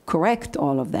to correct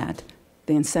all of that.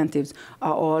 The incentives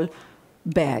are all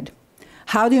bad.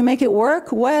 How do you make it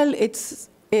work? Well, it's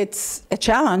a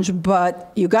challenge,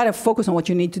 but you got to focus on what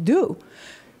you need to do.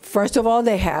 First of all,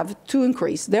 they have to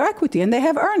increase their equity, and they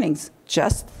have earnings.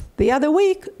 Just the other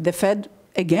week, the Fed,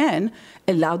 again,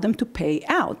 allowed them to pay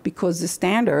out because the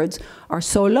standards are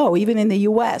so low. Even in the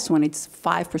US, when it's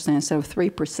 5% instead of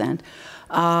 3%,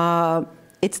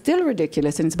 it's still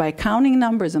ridiculous. And it's by counting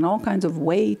numbers and all kinds of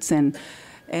weights and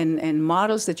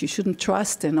models that you shouldn't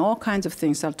trust and all kinds of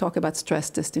things. I'll talk about stress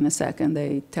test in a second.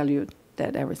 They tell you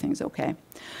that everything's okay.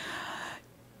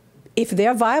 If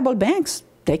they're viable banks,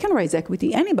 they can raise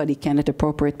equity. Anybody can at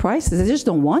appropriate prices. They just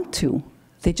don't want to.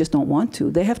 They just don't want to.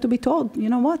 They have to be told, you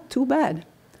know what, too bad.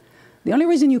 The only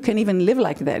reason you can even live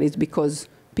like that is because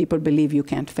people believe you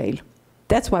can't fail.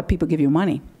 That's why people give you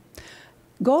money.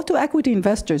 Go to equity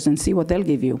investors and see what they'll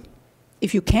give you.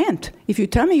 If you can't, if you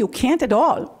tell me you can't at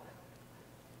all,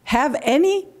 have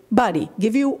anybody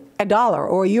give you $1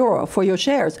 or €1 for your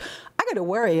shares, I got to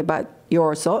worry about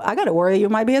yours. So I got to worry you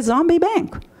might be a zombie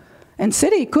bank. And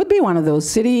Citi could be one of those.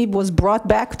 Citi was brought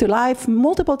back to life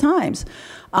multiple times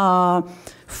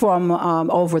from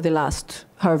over the last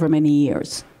however many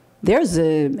years. There's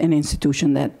an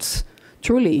institution that's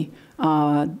truly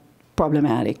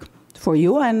problematic for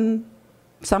you, and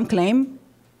some claim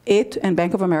it and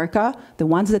Bank of America, the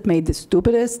ones that made the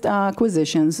stupidest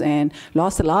acquisitions and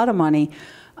lost a lot of money,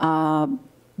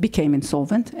 became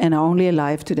insolvent and are only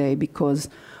alive today because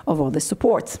of all the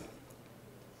support.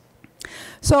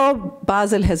 So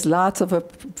Basel has lots of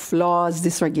flaws.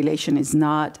 This regulation is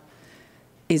not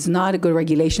a good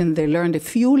regulation. They learned a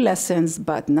few lessons,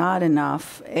 but not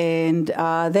enough. And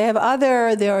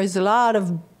there is a lot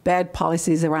of bad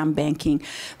policies around banking.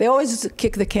 They always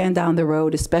kick the can down the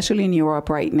road, especially in Europe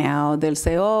right now. They'll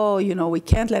say, oh, you know, we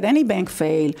can't let any bank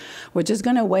fail. We're just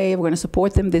going to wait. We're going to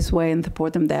support them this way and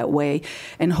support them that way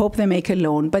and hope they make a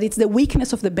loan. But it's the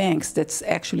weakness of the banks that's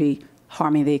actually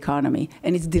harming the economy.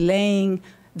 And it's delaying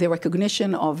the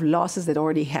recognition of losses that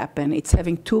already happen. It's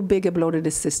having too big a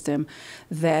bloated system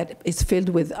that is filled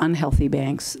with unhealthy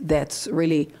banks. That's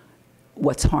really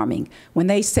what's harming. When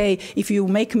they say, if you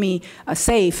make me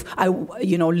safe,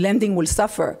 lending will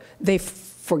suffer, they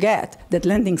forget that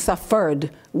lending suffered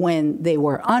when they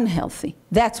were unhealthy.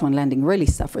 That's when lending really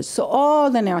suffers. So all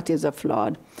the narratives are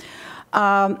flawed.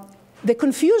 The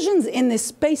confusions in this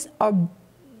space are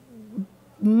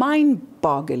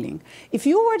mind-boggling. If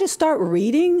you were to start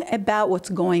reading about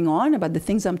what's going on, about the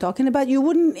things I'm talking about, you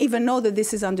wouldn't even know that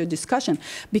this is under discussion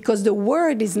because the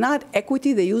word is not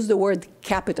equity. They use the word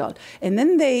capital. And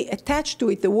then they attach to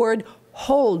it the word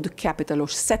hold capital or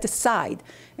set aside.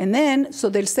 And then, so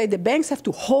they'll say the banks have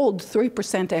to hold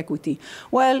 3% equity.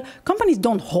 Well, companies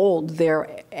don't hold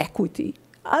their equity.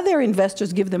 Other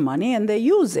investors give them money and they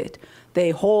use it.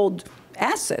 They hold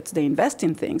assets. They invest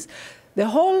in things. The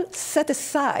whole set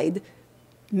aside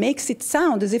makes it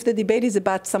sound as if the debate is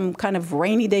about some kind of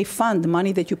rainy day fund,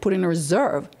 money that you put in a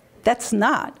reserve. That's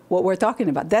not what we're talking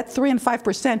about. That 3 and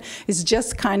 5% is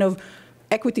just kind of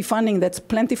equity funding that's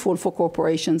plentiful for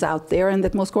corporations out there and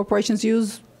that most corporations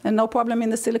use, and no problem in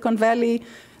the Silicon Valley.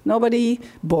 Nobody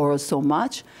borrows so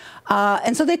much.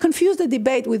 And so they confuse the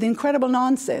debate with incredible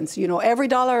nonsense. You know, every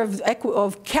dollar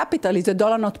of capital is a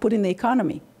dollar not put in the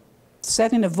economy,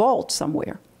 set in a vault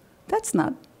somewhere. That's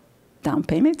not down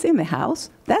payment. It's in the house.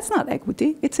 That's not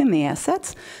equity. It's in the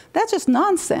assets. That's just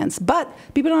nonsense. But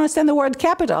people don't understand the word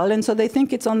capital, and so they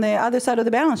think it's on the other side of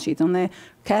the balance sheet, on the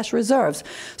cash reserves.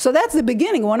 So that's the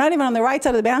beginning. We're not even on the right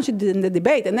side of the balance sheet in the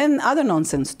debate, and then other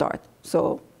nonsense start.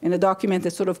 So in a document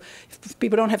that sort of, if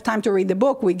people don't have time to read the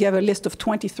book, we give a list of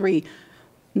 23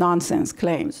 nonsense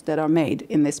claims that are made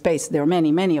in this space. There are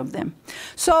many, many of them.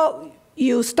 So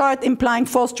you start implying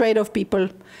false trade-off people.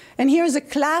 And here's a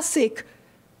classic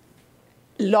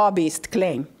lobbyist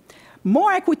claim.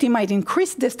 More equity might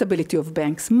increase the stability of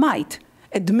banks, might,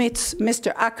 admits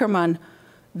Mr. Ackerman,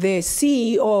 the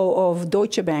CEO of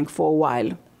Deutsche Bank for a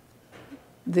while,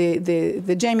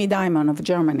 the Jamie Dimon of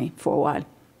Germany for a while.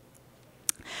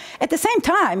 At the same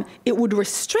time, it would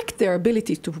restrict their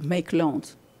ability to make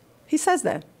loans. He says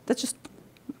that. That's just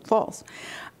false.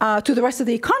 To the rest of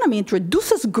the economy, it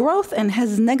reduces growth and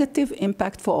has negative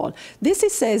impact for all. This, he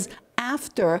says,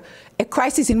 after a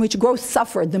crisis in which growth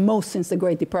suffered the most since the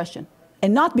Great Depression.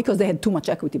 And not because they had too much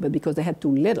equity, but because they had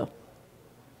too little.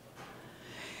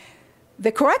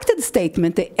 The corrected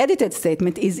statement, the edited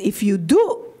statement, is if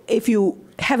you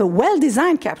have a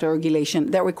well-designed capital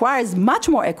regulation that requires much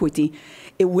more equity,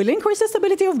 it will increase the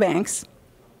stability of banks,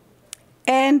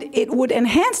 and it would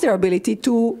enhance their ability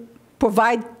to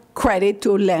provide credit,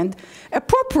 to lend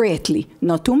appropriately,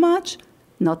 not too much,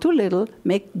 not too little,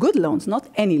 make good loans, not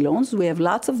any loans. We have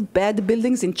lots of bad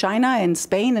buildings in China and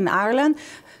Spain and Ireland,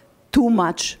 too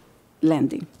much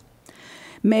lending.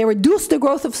 May reduce the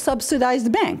growth of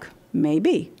subsidized bank,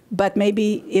 maybe, but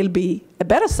maybe it'll be a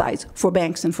better size for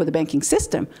banks and for the banking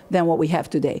system than what we have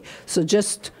today. So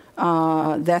just,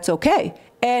 that's okay.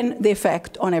 And the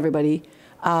effect on everybody,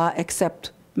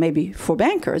 except maybe for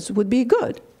bankers, would be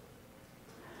good.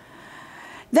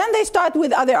 Then they start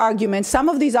with other arguments. Some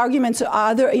of these arguments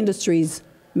other industries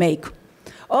make.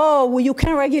 Oh, well, you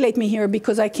can't regulate me here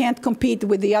because I can't compete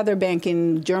with the other bank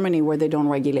in Germany where they don't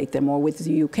regulate them, or with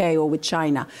the UK or with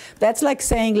China. That's like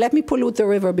saying, let me pollute the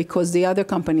river because the other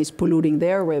company is polluting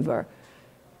their river.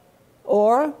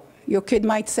 Or your kid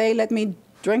might say, let me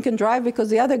drink and drive because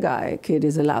the other kid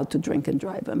is allowed to drink and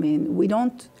drive. I mean, we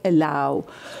don't allow,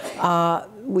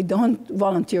 we don't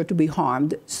volunteer to be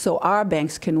harmed, so our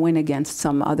banks can win against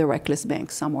some other reckless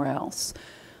banks somewhere else.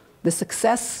 The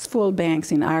successful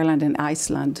banks in Ireland and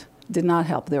Iceland did not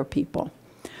help their people.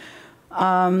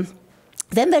 Then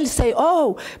they'll say,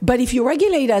 oh, but if you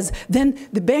regulate us, then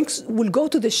the banks will go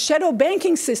to the shadow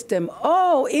banking system.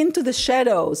 Oh, into the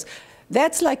shadows.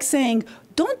 That's like saying,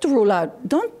 don't rule out,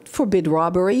 don't forbid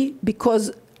robbery,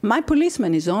 because my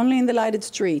policeman is only in the lighted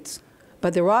streets,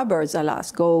 but the robbers,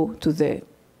 alas, go to the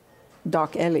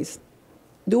dark alleys.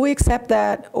 Do we accept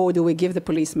that, or do we give the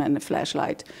policeman a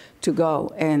flashlight to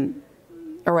go and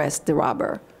arrest the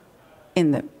robber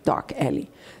in the dark alley?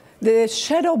 The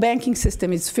shadow banking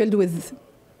system is filled with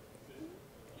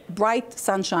bright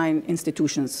sunshine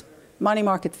institutions, money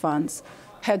market funds,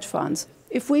 hedge funds.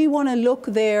 If we want to look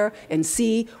there and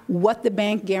see what the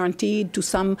bank guaranteed to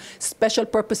some special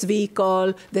purpose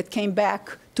vehicle that came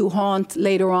back to haunt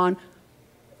later on,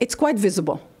 it's quite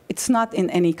visible. It's not in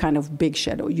any kind of big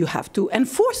shadow. You have to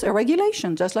enforce a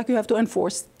regulation, just like you have to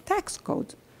enforce tax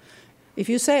code. If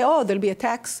you say, oh, there'll be a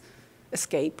tax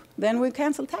escape, then we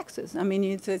cancel taxes. I mean,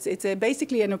 it's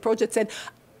basically an approach that said,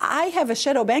 I have a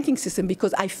shadow banking system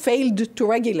because I failed to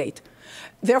regulate.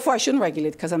 Therefore, I shouldn't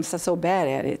regulate because I'm so bad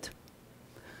at it.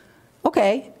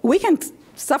 Okay, we can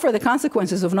suffer the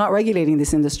consequences of not regulating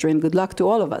this industry, and good luck to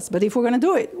all of us. But if we're going to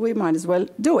do it, we might as well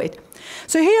do it.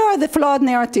 So here are the flawed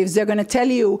narratives. They're going to tell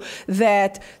you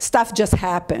that stuff just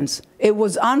happens. It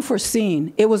was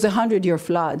unforeseen. It was a 100-year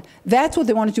flood. That's what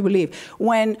they wanted to believe.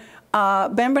 When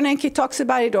Ben Bernanke talks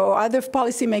about it, or other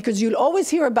policymakers, you'll always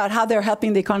hear about how they're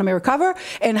helping the economy recover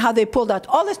and how they pulled out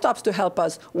all the stops to help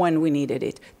us when we needed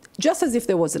it, just as if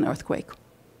there was an earthquake.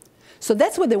 So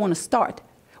that's what they want to start.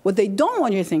 What they don't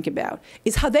want you to think about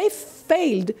is how they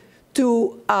failed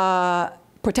to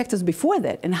protect us before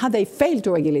that, and how they failed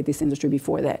to regulate this industry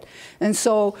before that. And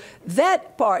so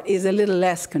that part is a little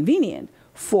less convenient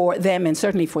for them, and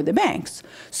certainly for the banks.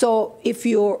 So if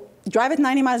you drive at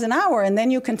 90 miles an hour and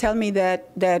then you can tell me that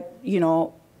you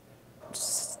know,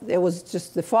 it was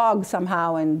just the fog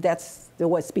somehow and that's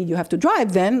what speed you have to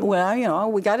drive, then, well, you know,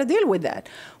 we got to deal with that.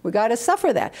 We got to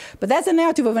suffer that. But that's a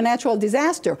narrative of a natural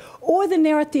disaster, or the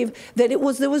narrative that there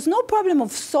was no problem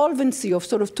of solvency, of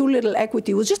sort of too little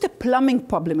equity. It was just a plumbing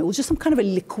problem. It was just some kind of a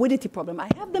liquidity problem. I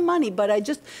have the money, but I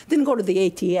just didn't go to the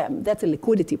ATM. That's a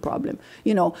liquidity problem,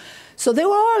 you know. So they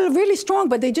were all really strong,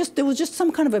 but there was just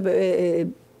some kind of a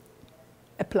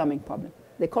plumbing problem.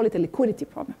 They call it a liquidity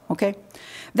problem, okay?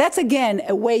 That's, again,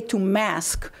 a way to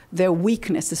mask their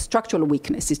weakness, the structural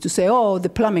weakness, is to say, oh, the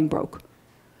plumbing broke,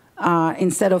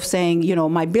 instead of saying, you know,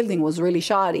 my building was really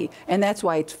shoddy, and that's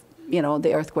why, you know,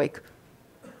 the earthquake,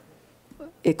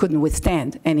 it couldn't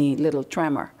withstand any little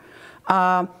tremor.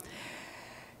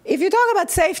 If you talk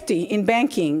about safety in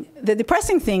banking, the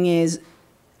depressing thing is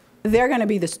they're going to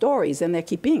be the stories, and they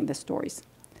keep being the stories.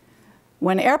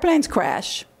 When airplanes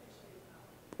crash,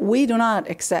 we do not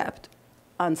accept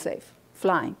unsafe,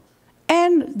 flying.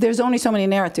 And there's only so many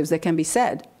narratives that can be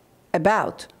said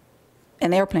about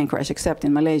an airplane crash, except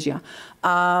in Malaysia.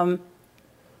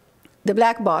 The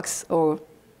black box, or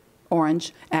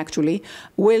orange, actually,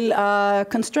 will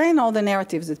constrain all the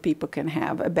narratives that people can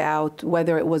have about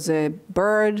whether it was a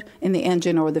bird in the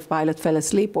engine or the pilot fell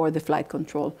asleep or the flight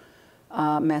control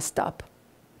messed up,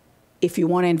 if you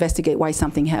want to investigate why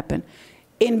something happened.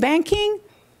 In banking,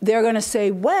 they're going to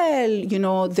say, well, you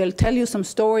know, they'll tell you some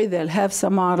story, they'll have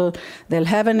some model, they'll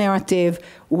have a narrative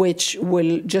which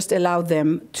will just allow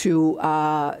them to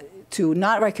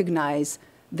not recognize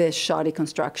the shoddy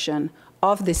construction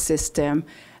of this system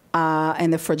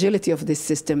and the fragility of this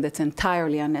system that's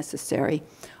entirely unnecessary.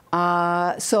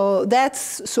 So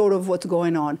that's sort of what's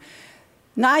going on.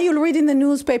 Now you'll read in the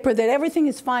newspaper that everything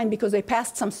is fine because they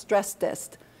passed some stress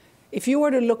test. If you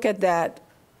were to look at that,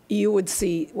 you would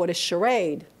see what a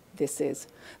charade this is.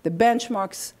 The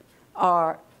benchmarks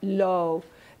are low.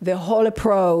 The whole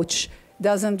approach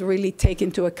doesn't really take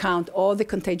into account all the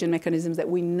contagion mechanisms that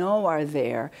we know are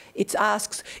there. It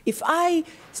asks, if I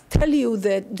tell you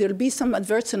that there'll be some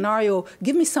adverse scenario,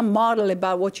 give me some model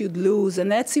about what you'd lose,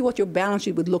 and let's see what your balance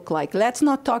sheet would look like. Let's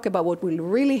not talk about what will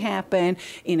really happen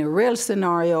in a real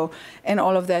scenario and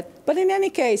all of that. But in any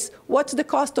case, what's the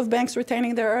cost of banks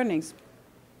retaining their earnings?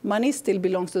 Money still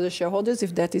belongs to the shareholders.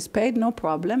 If debt is paid, no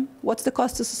problem. What's the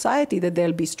cost to society that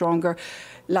they'll be stronger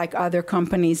like other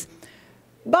companies?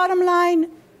 Bottom line,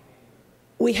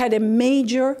 we had a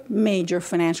major, major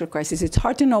financial crisis. It's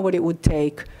hard to know what it would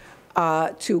take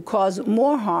to cause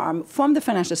more harm from the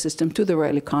financial system to the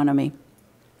real economy.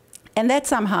 And that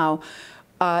somehow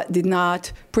did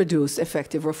not produce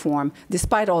effective reform,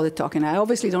 despite all the talk. And I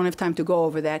obviously don't have time to go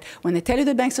over that. When they tell you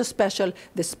that banks are special,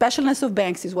 the specialness of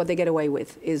banks is what they get away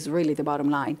with, is really the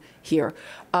bottom line here.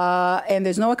 And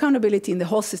there's no accountability in the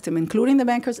whole system, including the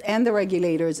bankers and the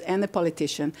regulators and the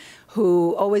politicians,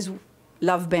 who always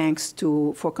love banks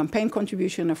for campaign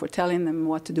contribution or for telling them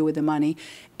what to do with the money,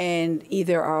 and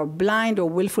either are blind or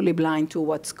willfully blind to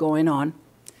what's going on.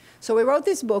 So we wrote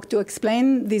this book to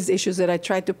explain these issues that I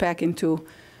tried to pack into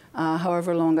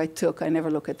however long I took. I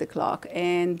never look at the clock.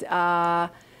 And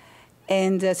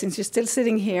since you're still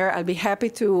sitting here, I'll be happy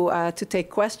to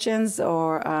take questions,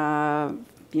 or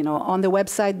you know, on the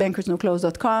website,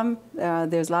 bankersnoclothes.com.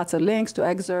 There's lots of links to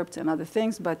excerpts and other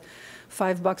things, but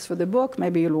 $5 for the book.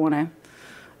 Maybe you'll want to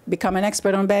become an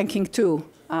expert on banking too,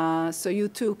 so you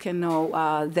too can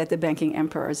know that the banking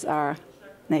emperors are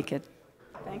naked.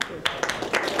 Thank you.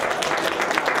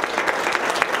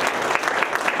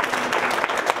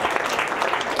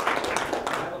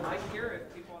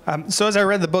 So as I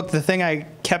read the book, the thing I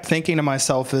kept thinking to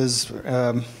myself is,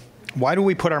 why do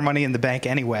we put our money in the bank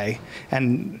anyway?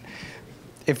 And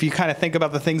if you kind of think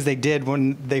about the things they did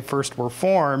when they first were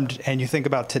formed, and you think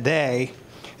about today,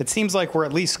 it seems like we're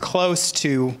at least close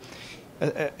to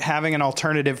having an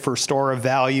alternative for store of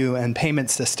value and payment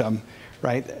system,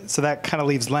 right? So that kind of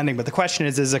leaves lending. But the question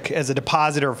is, as a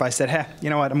depositor, if I said, hey, you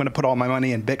know what, I'm going to put all my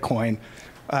money in Bitcoin,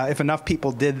 if enough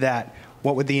people did that,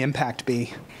 what would the impact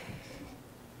be?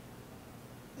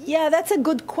 Yeah, that's a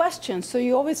good question. So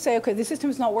you always say, okay, the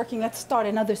system is not working, let's start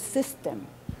another system.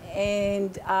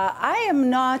 And I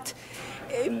am not,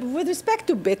 with respect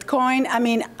to Bitcoin, I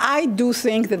mean, I do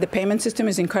think that the payment system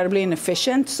is incredibly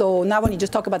inefficient. So now when you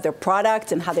just talk about their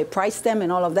products and how they price them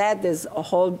and all of that, there's a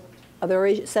whole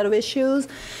other set of issues.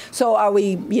 So are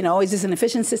we, you know, is this an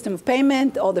efficient system of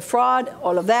payment, all the fraud,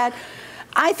 all of that?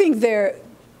 I think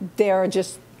they're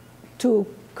just too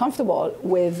comfortable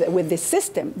with this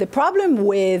system. The problem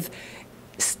with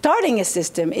starting a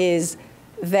system is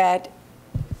that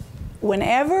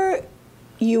whenever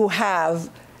you have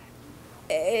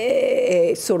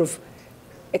a sort of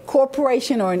a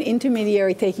corporation or an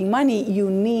intermediary taking money, you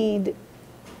need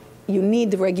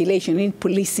the regulation, you need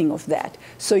policing of that.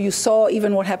 So you saw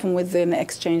even what happened with an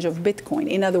exchange of Bitcoin.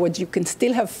 In other words, you can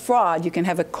still have fraud, you can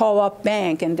have a co-op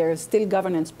bank, and there's still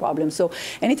governance problems. So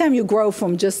anytime you grow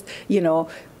from just, you know,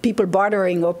 people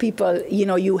bartering or people, you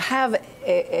know, you have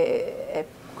a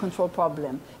control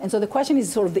problem. And so the question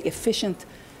is sort of the efficient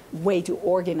way to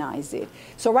organize it.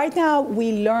 So right now,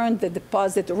 we learned that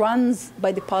deposit runs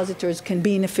by depositors can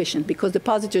be inefficient because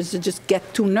depositors just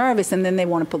get too nervous and then they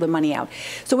want to pull the money out.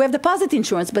 So we have deposit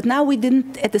insurance, but now we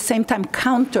didn't at the same time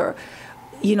counter,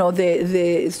 you know,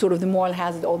 the sort of the moral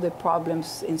hazard, all the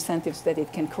problems, incentives that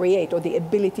it can create, or the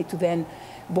ability to then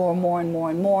borrow more and more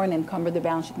and more and encumber the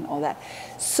balance sheet and all that.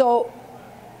 So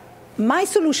my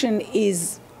solution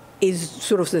is is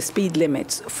sort of the speed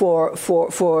limits for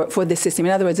the system.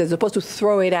 In other words, as opposed to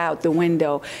throw it out the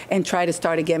window and try to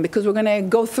start again, because we're going to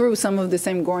go through some of the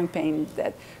same growing pains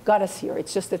that got us here.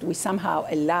 It's just that we somehow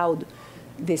allowed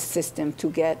this system to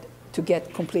get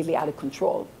completely out of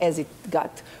control as it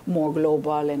got more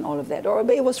global and all of that. Or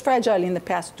it was fragile in the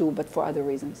past too, but for other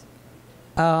reasons.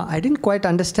 I didn't quite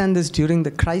understand this during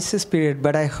the crisis period,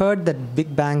 but I heard that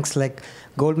big banks like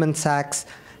Goldman Sachs,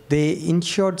 they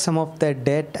insured some of their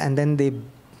debt and then they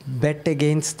bet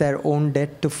against their own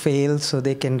debt to fail so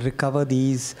they can recover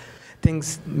these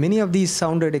things. Many of these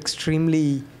sounded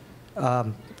extremely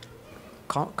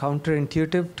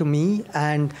counterintuitive to me,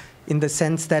 and in the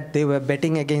sense that they were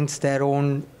betting against their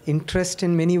own interest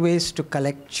in many ways to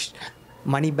collect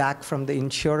money back from the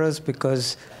insurers,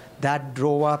 because that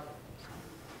drove up,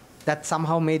 that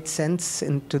somehow made sense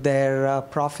into their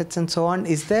profits and so on.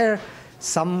 Is there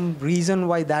some reason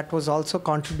why that was also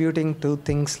contributing to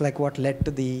things like what led to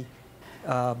the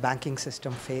banking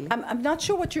system failing? I'm not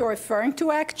sure what you're referring to,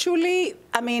 actually.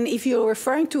 I mean, if you're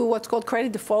referring to what's called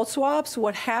credit default swaps,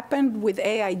 what happened with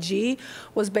AIG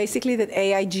was basically that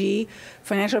AIG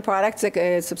Financial Products, like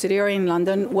a subsidiary in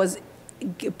London, was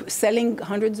selling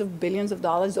hundreds of billions of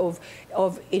dollars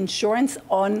of insurance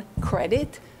on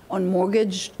credit, on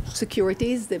mortgage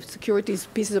securities, the securities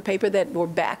pieces of paper that were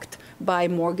backed by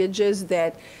mortgages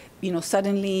that,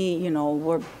 suddenly,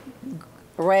 were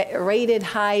rated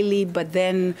highly, but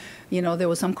then, there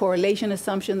was some correlation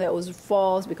assumption that was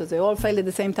false because they all failed at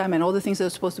the same time and all the things that were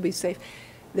supposed to be safe.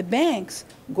 The banks,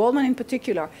 Goldman in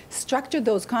particular, structured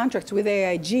those contracts with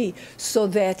AIG so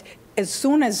that as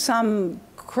soon as some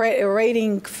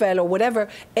rating fell or whatever,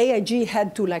 AIG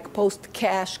had to post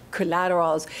cash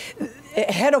collaterals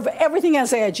ahead of everything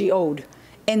else AIG owed.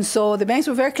 And so the banks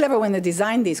were very clever when they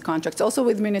designed these contracts, also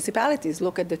with municipalities.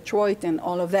 Look at Detroit and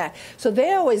all of that. So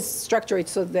they always structure it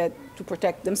so that to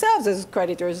protect themselves as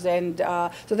creditors, and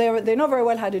so they know very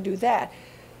well how to do that.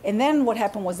 And then what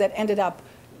happened was that ended up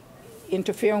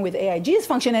interfering with AIG's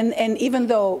function, and even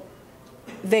though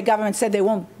the government said they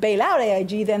won't bail out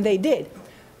AIG, then they did.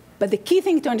 But the key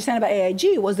thing to understand about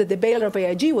AIG was that the bailout of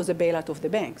AIG was a bailout of the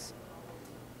banks.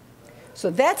 So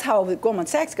that's how Goldman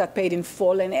Sachs got paid in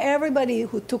full, and everybody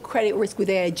who took credit risk with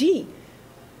AIG.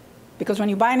 Because when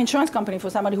you buy an insurance company for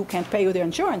somebody who can't pay you their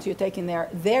insurance, you're taking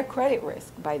their credit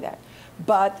risk by that.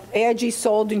 But AIG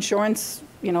sold insurance,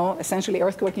 essentially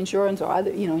earthquake insurance or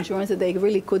other, insurance that they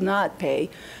really could not pay,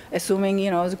 assuming,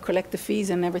 collect the fees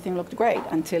and everything looked great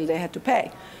until they had to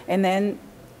pay. And then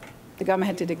the government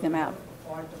had to dig them out.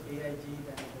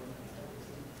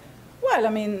 Well, I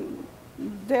mean,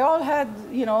 they all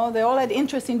had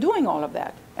interest in doing all of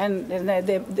that. And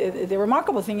the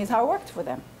remarkable thing is how it worked for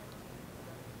them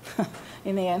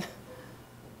in the end.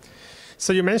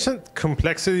 So you mentioned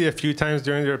complexity a few times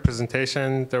during your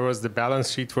presentation. There was the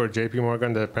balance sheet for JP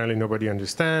Morgan that apparently nobody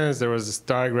understands. There was this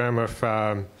diagram of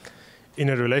in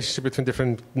a relationship between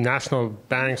different national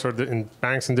banks or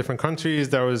banks in different countries.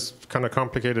 That was kind of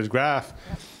complicated graph.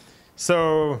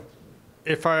 So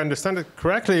if I understand it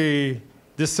correctly,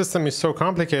 this system is so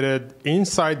complicated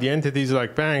inside the entities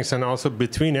like banks and also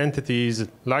between entities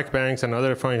like banks and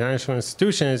other financial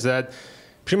institutions that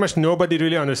pretty much nobody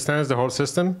really understands the whole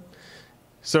system.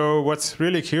 So what's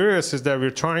really curious is that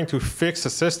we're trying to fix a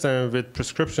system with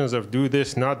prescriptions of do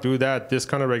this, not do that, this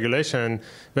kind of regulation,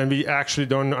 when we actually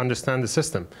don't understand the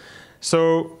system.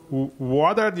 So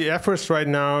what are the efforts right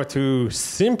now to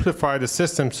simplify the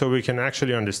system so we can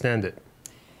actually understand it?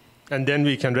 And then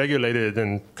we can regulate it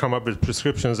and come up with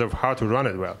prescriptions of how to run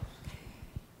it well.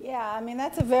 Yeah, I mean,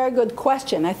 that's a very good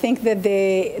question. I think that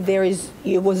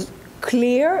it was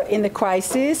clear in the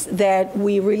crisis that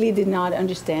we really did not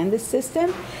understand the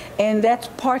system. And that's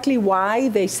partly why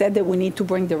they said that we need to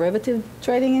bring derivative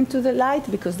trading into the light,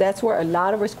 because that's where a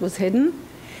lot of risk was hidden.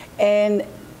 And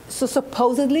so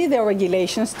supposedly there are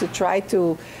regulations to try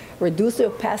to reduce the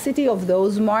opacity of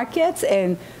those markets,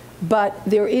 but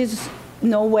there is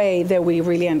no way that we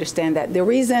really understand that. The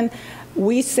reason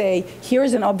we say,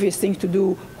 here's an obvious thing to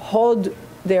do, hold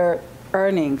their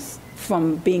earnings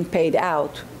from being paid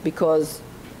out because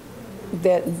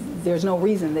there's no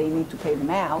reason they need to pay them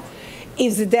out,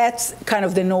 is that's kind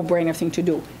of the no-brainer thing to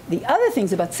do. The other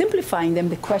things about simplifying them,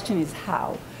 the question is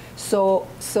how. So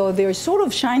they're sort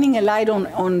of shining a light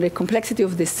on the complexity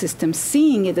of this system,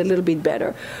 seeing it a little bit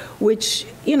better, which,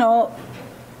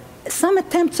 some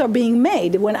attempts are being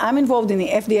made. When I'm involved in the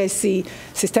FDIC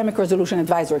Systemic Resolution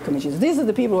Advisory Committees, these are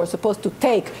the people who are supposed to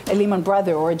take a Lehman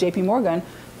Brothers or a JP Morgan,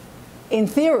 in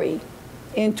theory,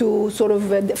 into sort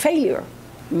of a failure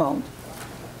mode.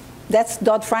 That's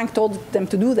Dodd-Frank told them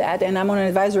to do that, and I'm on an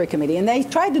advisory committee. And they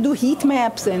tried to do heat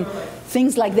maps and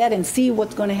things like that and see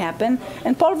what's going to happen.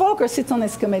 And Paul Volcker sits on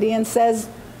this committee and says,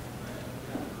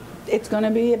 it's going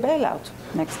to be a bailout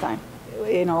next time.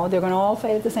 You know, they're going to all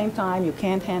fail at the same time. You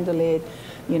can't handle it.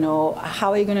 You know,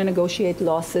 how are you going to negotiate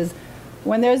losses?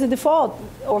 When there's a default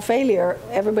or failure,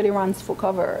 everybody runs for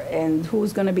cover. And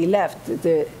who's going to be left?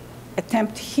 The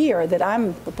attempt here that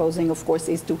I'm proposing, of course,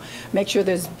 is to make sure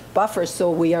there's buffers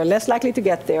so we are less likely to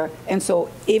get there. And so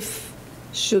if,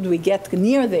 should we get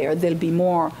near there, there'll be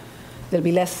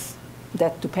less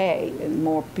debt to pay and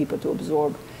more people to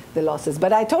absorb the losses.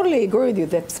 But I totally agree with you.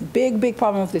 That's big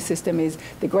problem of the system is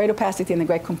the great opacity and the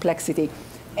great complexity.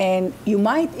 And you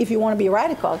might, if you want to be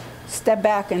radical, step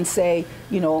back and say,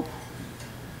 you know,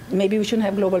 maybe we shouldn't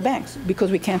have global banks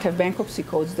because we can't have bankruptcy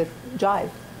codes that jive.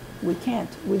 We can't.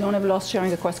 We don't have loss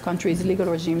sharing across countries. Legal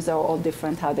regimes are all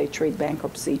different, how they treat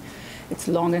bankruptcy. It's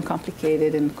long and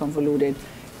complicated and convoluted.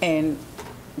 And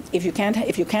if you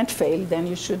can't fail, then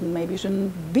maybe you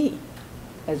shouldn't be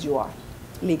as you are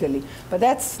legally. But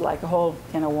that's like a whole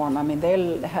can of worms. I mean,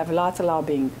 they'll have lots of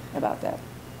lobbying about that,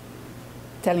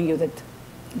 telling you that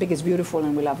big is beautiful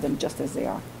and we love them just as they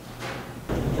are.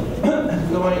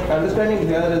 So my understanding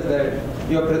here is that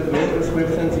your main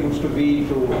prescription seems to be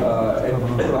to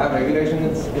have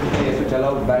regulations in place which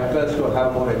allow bankers to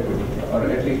have more equity, or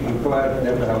at least require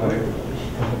them to have more equity.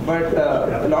 But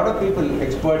a lot of people,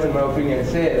 experts in my opinion,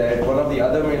 say that one of the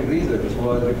other main reasons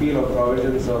was repeal of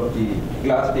provisions of the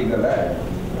Glass-Steagall Act,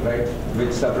 right,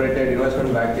 which separated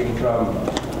investment banking from.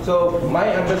 So my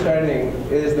understanding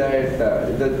is that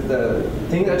the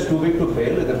thing that's too big to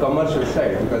fail is the commercial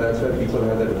side, because that's where people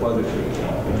have the depository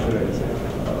insurance,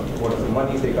 what the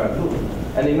money they can't do.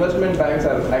 And investment banks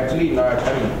are actually not,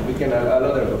 I mean, we can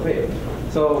allow them to fail.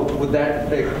 So with that,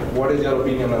 like, what is your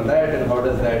opinion on that, and how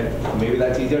does that, maybe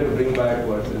that's easier to bring back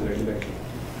versus regulation?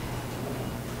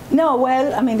 No,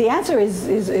 well, I mean, the answer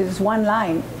is one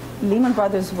line. Lehman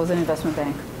Brothers was an investment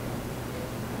bank.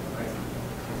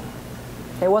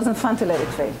 It wasn't fun to let it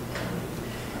fail.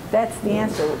 That's the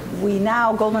answer. We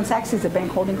now, Goldman Sachs is a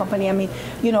bank holding company. I mean,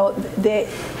 you know, the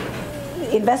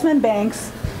investment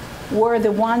banks were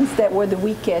the ones that were the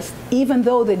weakest, even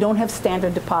though they don't have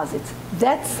standard deposits.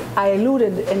 That's, I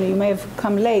alluded, and you may have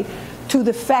come late, to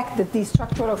the fact that these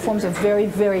structural reforms are very,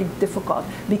 very difficult.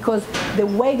 Because the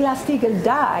way Glass-Steagall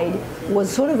died was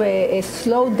sort of a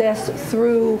slow death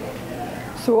through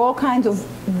all kinds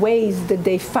of ways that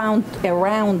they found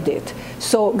around it.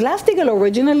 So Glass-Steagall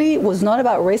originally was not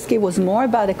about risk, it was more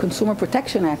about a consumer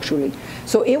protection, actually.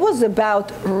 So it was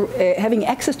about having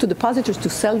access to depositors to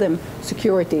sell them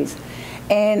securities.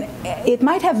 And it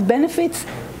might have benefits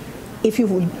if you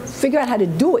would figure out how to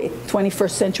do it,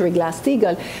 21st century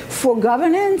Glass-Steagall, for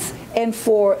governance and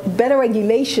for better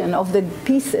regulation of the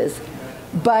pieces.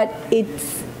 But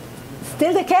it's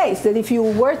still the case that if you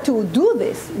were to do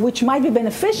this, which might be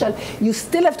beneficial, you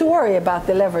still have to worry about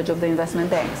the leverage of the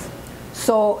investment banks.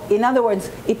 So in other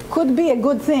words, it could be a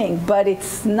good thing, but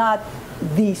it's not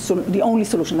the only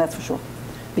solution, that's for sure.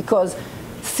 Because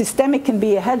systemic can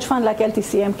be a hedge fund like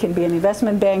LTCM, can be an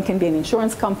investment bank, can be an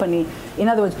insurance company. In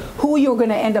other words, who you're going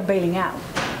to end up bailing out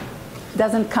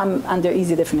doesn't come under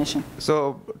easy definition.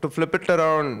 So to flip it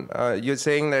around, you're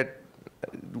saying that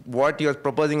what you're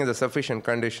proposing is a sufficient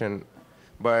condition,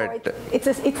 but it's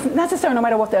necessary no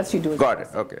matter what else you do. Got it.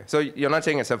 Okay. So you're not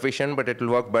saying it's sufficient, but it will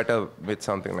work better with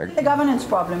something like the governance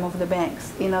problem of the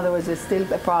banks. In other words, it's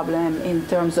still a problem in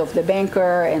terms of the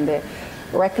banker and the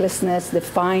recklessness, the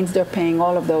fines they're paying,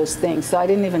 all of those things. So I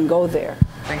didn't even go there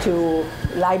to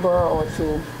LIBOR or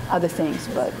to other things,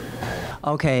 but.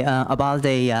 Okay, about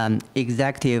the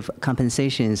executive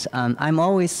compensations, I'm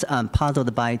always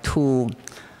puzzled by two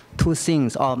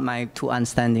things, or my two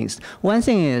understandings. One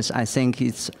thing is, I think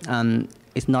it's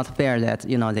not fair that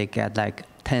they get like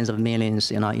tens of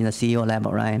millions, in the CEO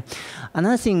level, right?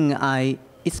 Another thing,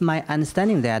 it's my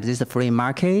understanding that this is a free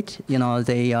market.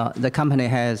 The company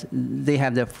have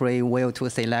the free will to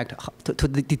select to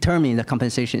determine the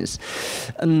compensations.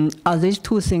 Are these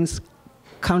two things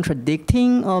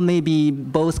contradicting, or maybe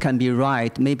both can be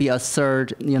right? Maybe a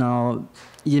third,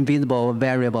 invisible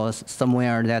variables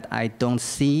somewhere that I don't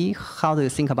see. How do you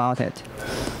think about it?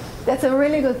 That's a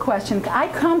really good question. I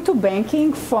come to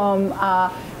banking from,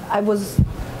 I was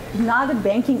not a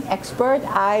banking expert.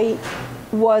 I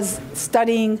was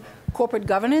studying corporate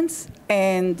governance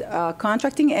and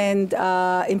contracting, and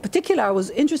in particular, I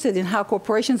was interested in how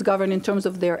corporations govern in terms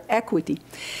of their equity.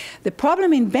 The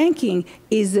problem in banking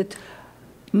is that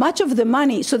much of the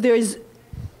money, so there is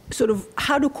sort of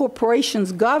how do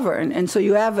corporations govern? And so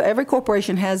you have, every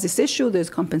corporation has this issue. There's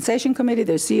compensation committee,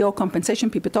 there's CEO compensation.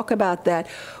 People talk about that.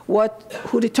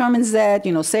 Who determines that?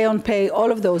 You know, say on pay,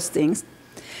 all of those things.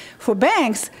 For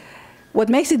banks, what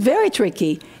makes it very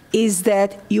tricky is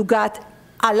that you got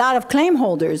a lot of claim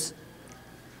holders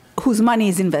whose money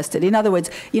is invested. In other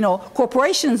words, you know,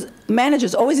 corporations,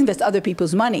 managers always invest other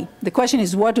people's money. The question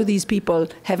is, what do these people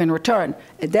have in return?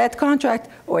 A debt contract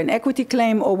or an equity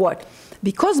claim or what?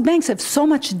 Because banks have so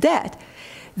much debt,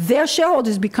 their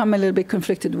shareholders become a little bit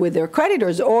conflicted with their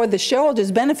creditors, or the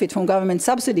shareholders benefit from government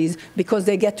subsidies because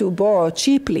they get to borrow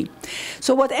cheaply.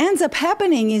 So what ends up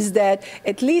happening is that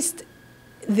at least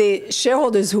the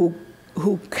shareholders who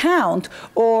count,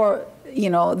 or you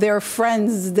know, their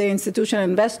friends, the institutional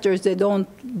investors, they don't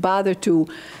bother to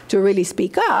really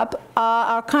speak up,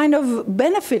 are kind of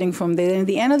benefiting from this. And at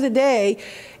the end of the day,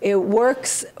 it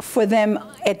works for them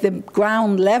at the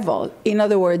ground level. In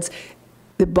other words,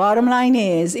 the bottom line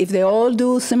is, if they all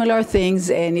do similar things,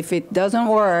 and if it doesn't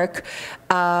work,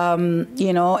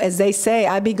 you know, as they say,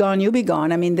 I be gone, you be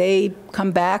gone. I mean, they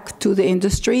come back to the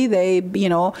industry. They, you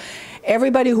know,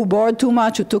 everybody who borrowed too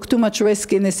much, who took too much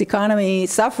risk in this economy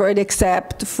suffered,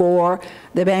 except for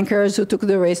the bankers who took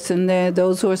the risks and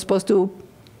those who are supposed to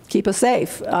keep us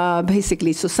safe,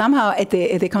 basically. So somehow at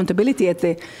the accountability at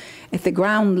the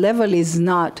ground level is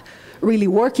not really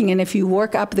working. And if you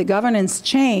work up the governance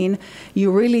chain,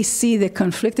 you really see the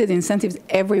conflicted incentives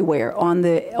everywhere on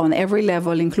every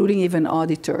level, including even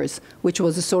auditors, which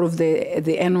was sort of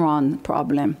the Enron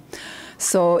problem.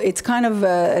 So it's kind of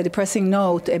a depressing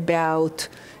note about,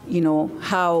 you know,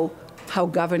 how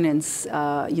governance,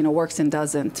 you know, works and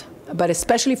doesn't. But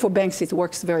especially for banks, it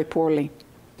works very poorly.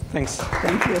 Thanks.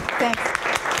 Thank you. Thanks.